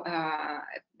 So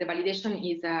the validation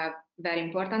is very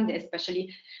important,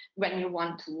 especially when you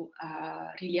want to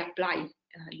really apply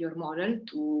your model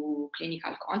to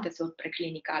clinical context or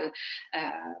preclinical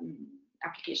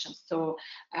applications. So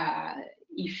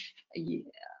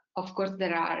of course,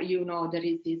 there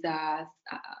is this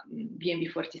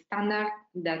BMB40 standard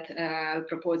that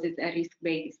proposes a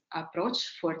risk-based approach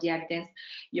for the evidence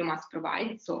you must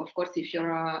provide. So, of course, if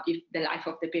the life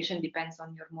of the patient depends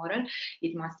on your model,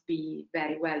 it must be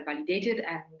very well validated,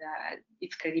 and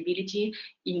its credibility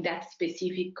in that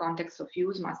specific context of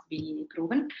use must be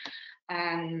proven.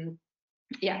 And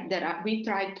yeah, we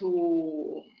try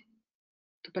to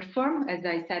perform, as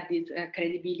I said, this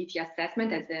credibility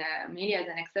assessment mainly as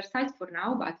an exercise for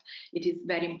now, but it is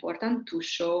very important to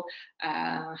show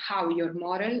how your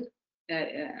model,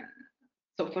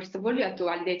 so first of all, you have to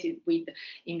validate it with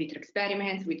in vitro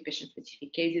experiments, with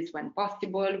patient-specific cases when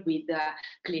possible, with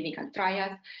clinical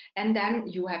trials, and then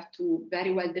you have to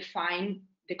very well define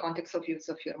the context of use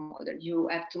of your model. You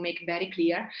have to make very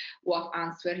clear what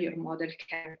answer your model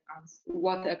can answer,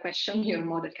 what a question your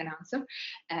model can answer,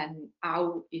 and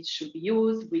how it should be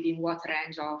used, within what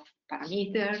range of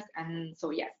parameters. And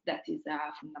so, yes, that is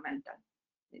fundamental.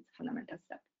 It's a fundamental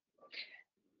step.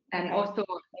 And okay. Also,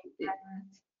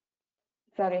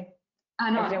 sorry,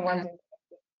 no, I didn't want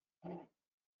to.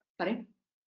 Sorry.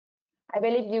 I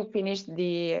believe you finished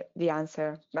the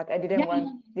answer, but I didn't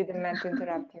meant to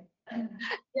interrupt you.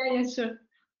 Yeah, sure.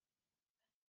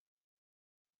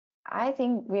 I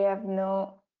think we have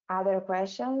no other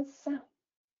questions.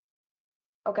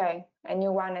 Okay, a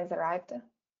new one has arrived.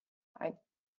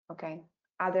 Okay,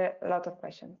 a lot of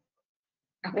questions.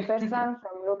 Okay. The first one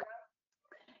from Luca.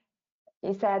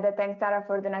 He said, thanks, Sara,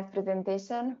 for the nice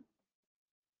presentation.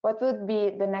 What would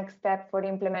be the next step for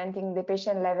implementing the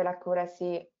patient-level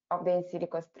accuracy of the in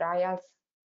silico trials?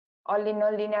 Only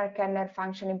nonlinear kernel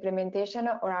function implementation,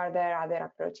 or are there other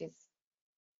approaches?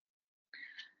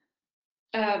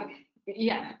 There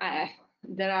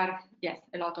are, yes,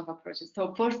 a lot of approaches.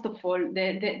 So first of all,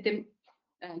 the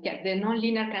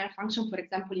nonlinear kernel function, for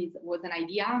example, was an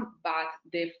idea, but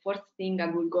the first thing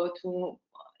I will go to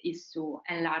is to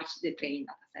enlarge the training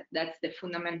dataset. That's the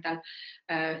fundamental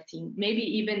thing. Maybe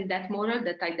even that model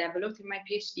that I developed in my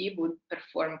PhD would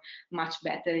perform much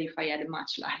better if I had a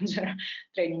much larger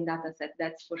training dataset,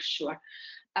 that's for sure.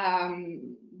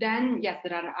 Then, yes,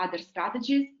 there are other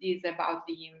strategies. This is about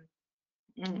the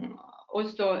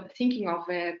also thinking of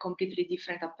a completely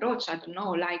different approach. I don't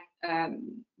know, like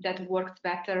that works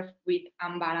better with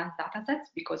unbalanced datasets,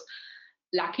 because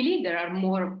luckily there are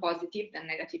more positive than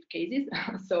negative cases.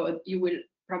 So you will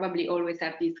probably always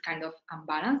have this kind of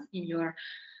imbalance in your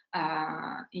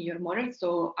model.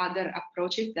 So other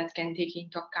approaches that can take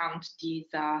into account these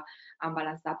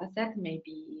unbalanced dataset may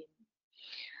be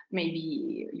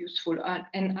useful.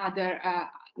 And other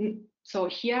so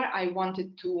here I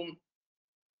wanted to.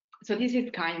 So this is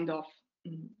kind of,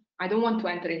 I don't want to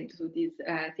enter into this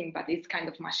thing, but it's kind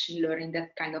of machine learning,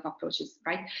 that kind of approaches,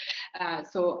 right?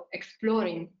 So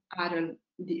exploring other,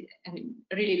 and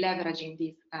really leveraging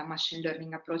these machine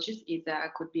learning approaches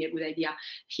could be a good idea.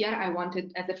 Here I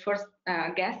wanted, as a first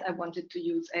guess, I wanted to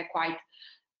use a quite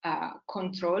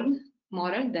controlled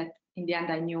model that in the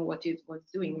end I knew what it was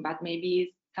doing, but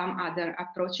maybe some other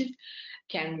approaches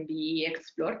can be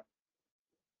explored.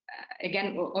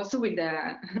 again, also with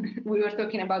the, we were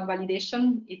talking about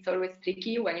validation. It's always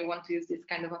tricky when you want to use this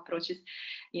kind of approaches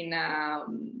in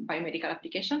biomedical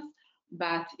applications,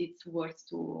 but it's worth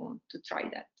to try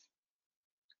that.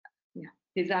 Yeah,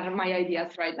 these are my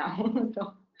ideas right now.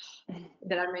 So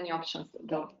there are many options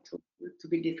though to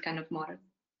build this kind of model.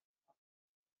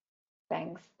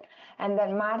 Thanks. And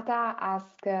then Marta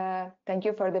asked, thank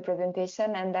you for the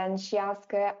presentation. And then she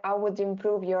asked, how would you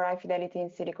improve your high fidelity in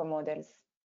silico models?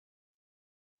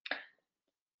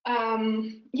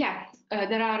 Yeah,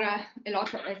 there are a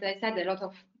lot, as I said, a lot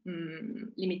of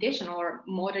limitation or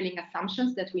modeling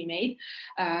assumptions that we made.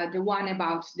 The one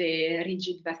about the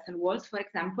rigid vessel walls, for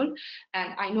example.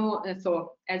 And I know,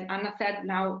 so as Anna said,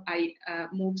 now I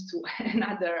moved to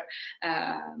another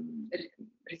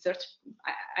research.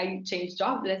 I changed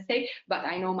job, let's say, but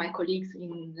I know my colleagues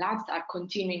in labs are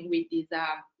continuing with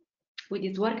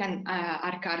this work and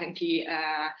are currently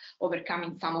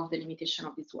overcoming some of the limitation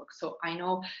of this work. So I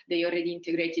know they already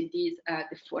integrated these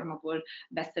deformable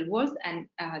vessel walls, and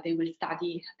they will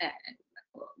study.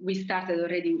 We started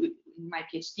already in my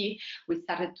PhD. We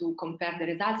started to compare the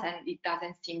results, and it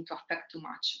doesn't seem to affect too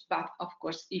much. But of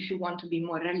course, if you want to be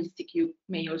more realistic, you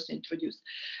may also introduce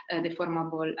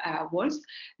deformable walls.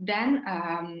 Then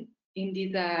in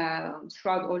this,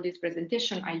 throughout all this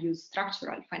presentation, I use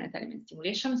structural finite element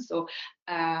simulation. So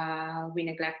we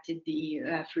neglected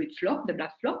the fluid flow, the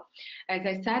blood flow. As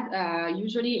I said,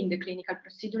 usually in the clinical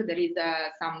procedure, there is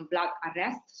some blood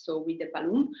arrest, so with the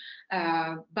balloon,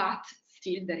 but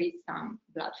still there is some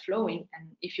blood flowing. And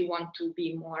if you want to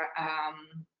be more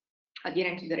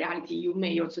adherent to the reality, you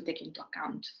may also take into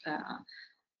account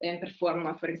and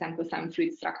perform, for example, some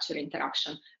fluid structure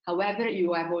interaction. However,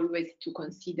 you have always to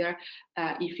consider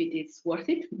if it is worth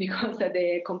it, because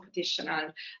the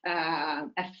computational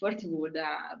effort would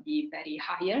be very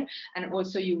higher, and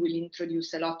also you will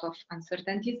introduce a lot of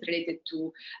uncertainties related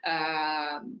to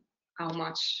how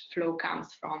much flow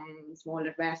comes from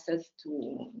smaller vessels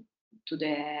to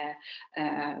the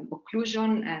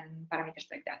occlusion and parameters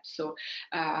like that. So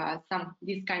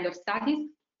these kind of studies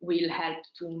will help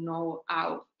to know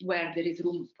where there is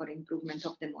room for improvement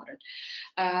of the model.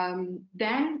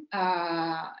 Then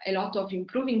a lot of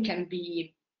improving can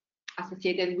be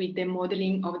associated with the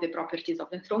modeling of the properties of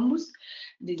the thrombus.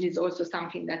 This is also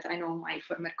something that I know my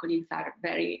former colleagues are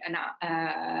very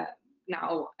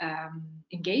now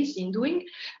engaged in doing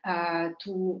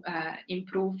to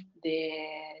improve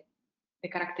the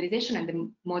characterization and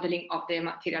the modeling of the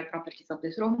material properties of the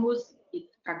thrombus,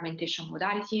 its fragmentation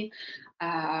modality,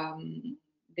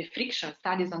 the friction,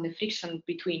 studies on the friction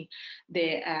between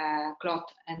the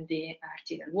clot and the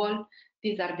arterial wall.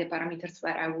 These are the parameters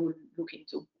where I will look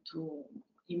into to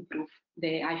improve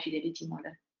the high fidelity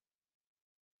model.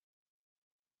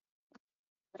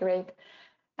 Great.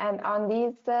 And on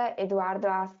this, Eduardo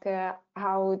asked,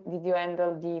 how did you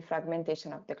handle the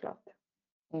fragmentation of the clot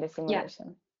in the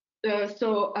simulation? Yeah.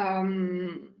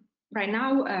 Right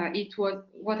now, it was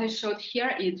what I showed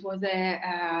here. It was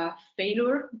a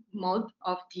failure mode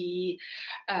of the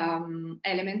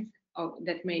elements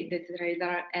there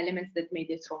are elements that made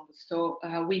the thrombus. So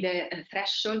with a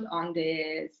threshold on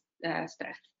the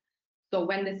stress. So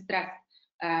when the stress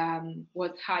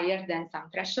was higher than some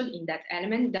threshold in that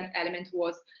element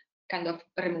was kind of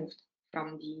removed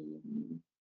from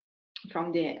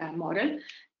the model,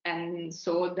 and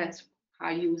so that's how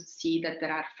you see that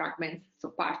there are fragments, so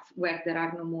parts where there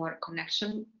are no more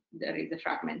connection, there is a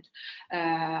fragment.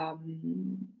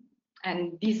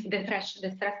 And the stress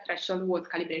threshold was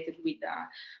calibrated with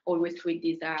always with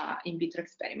these in vitro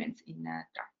experiments in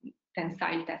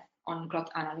tensile tests on clot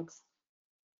analogs.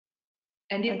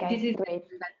 And this is great.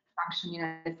 the function in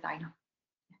a design.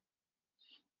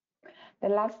 The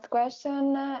last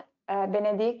question,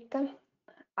 Benedict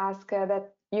asked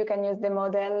that you can use the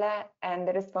model and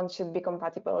the response should be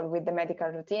compatible with the medical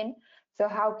routine. So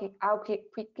how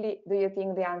quickly do you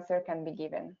think the answer can be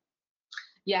given?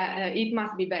 Yeah, it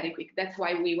must be very quick. That's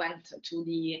why we went to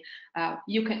the,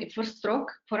 you can, for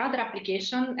stroke, for other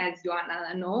application, as you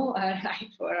know,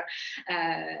 like for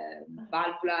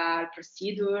valvular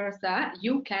procedures,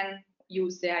 you can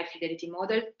use the high fidelity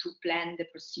model to plan the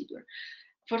procedure.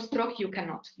 For stroke, you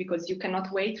cannot, because you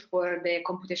cannot wait for the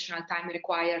computational time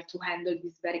required to handle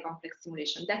this very complex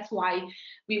simulation. That's why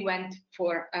we went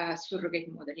for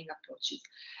surrogate modeling approaches.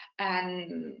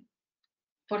 And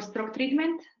for stroke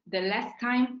treatment, the less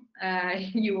time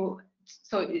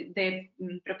so the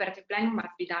preparative planning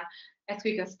must be done as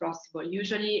quick as possible.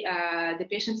 Usually, the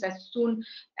patients, as soon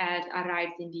as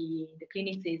arrives in the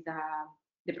clinics,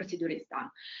 the procedure is done.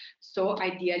 So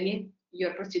ideally,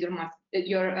 your procedure must,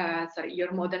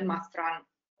 your model must run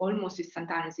almost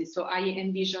instantaneously. So I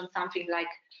envision something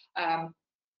like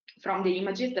from the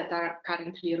images that are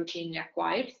currently routinely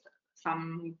acquired,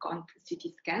 some CT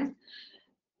scans,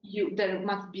 there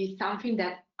must be something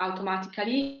that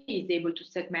automatically is able to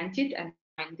segment it and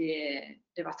find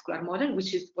the vascular model,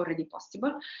 which is already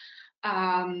possible.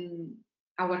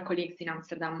 Our colleagues in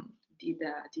Amsterdam did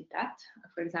that,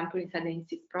 for example, inside the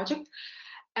INSIST project.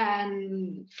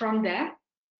 And from there,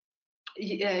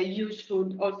 you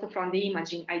should also, from the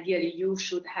imaging, ideally, you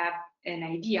should have an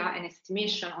idea, an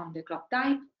estimation on the clot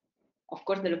type. Of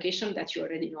course, the location that you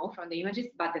already know from the images,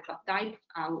 but the clot type,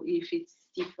 if it's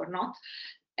stiff or not.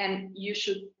 And you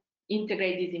should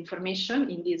integrate this information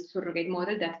in this surrogate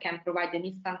model that can provide an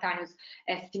instantaneous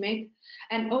estimate.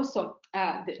 And also,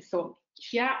 so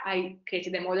here I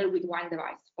created a model with one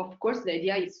device. Of course, the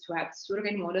idea is to have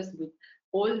surrogate models with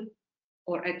all,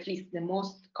 or at least the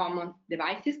most common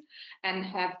devices, and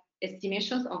have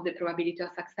estimations of the probability of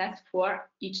success for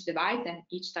each device and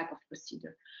each type of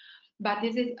procedure. But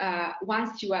this is,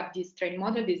 once you have this trained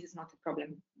model, this is not a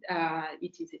problem.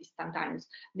 It is instantaneous.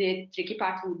 The tricky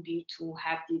part would be to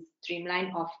have this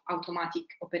streamline of automatic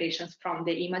operations from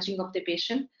the imaging of the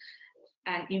patient,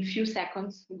 and in few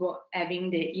seconds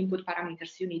having the input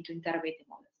parameters you need to interrogate the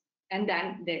models. And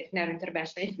then the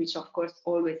neurointerventionist, which of course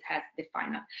always has the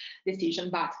final decision,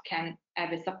 but can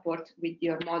have a support with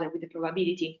your model, with the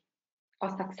probability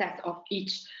of success of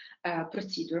each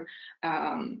procedure,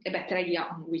 a better idea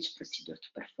on which procedure to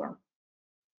perform.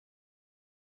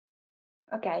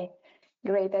 Okay,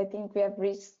 great. I think we have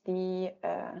reached the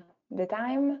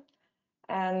time.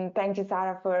 And thank you,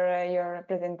 Sara, for your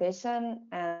presentation.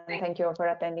 And thank you all for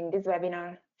attending this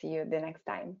webinar. See you the next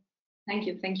time. Thank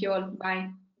you. Thank you all.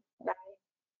 Bye.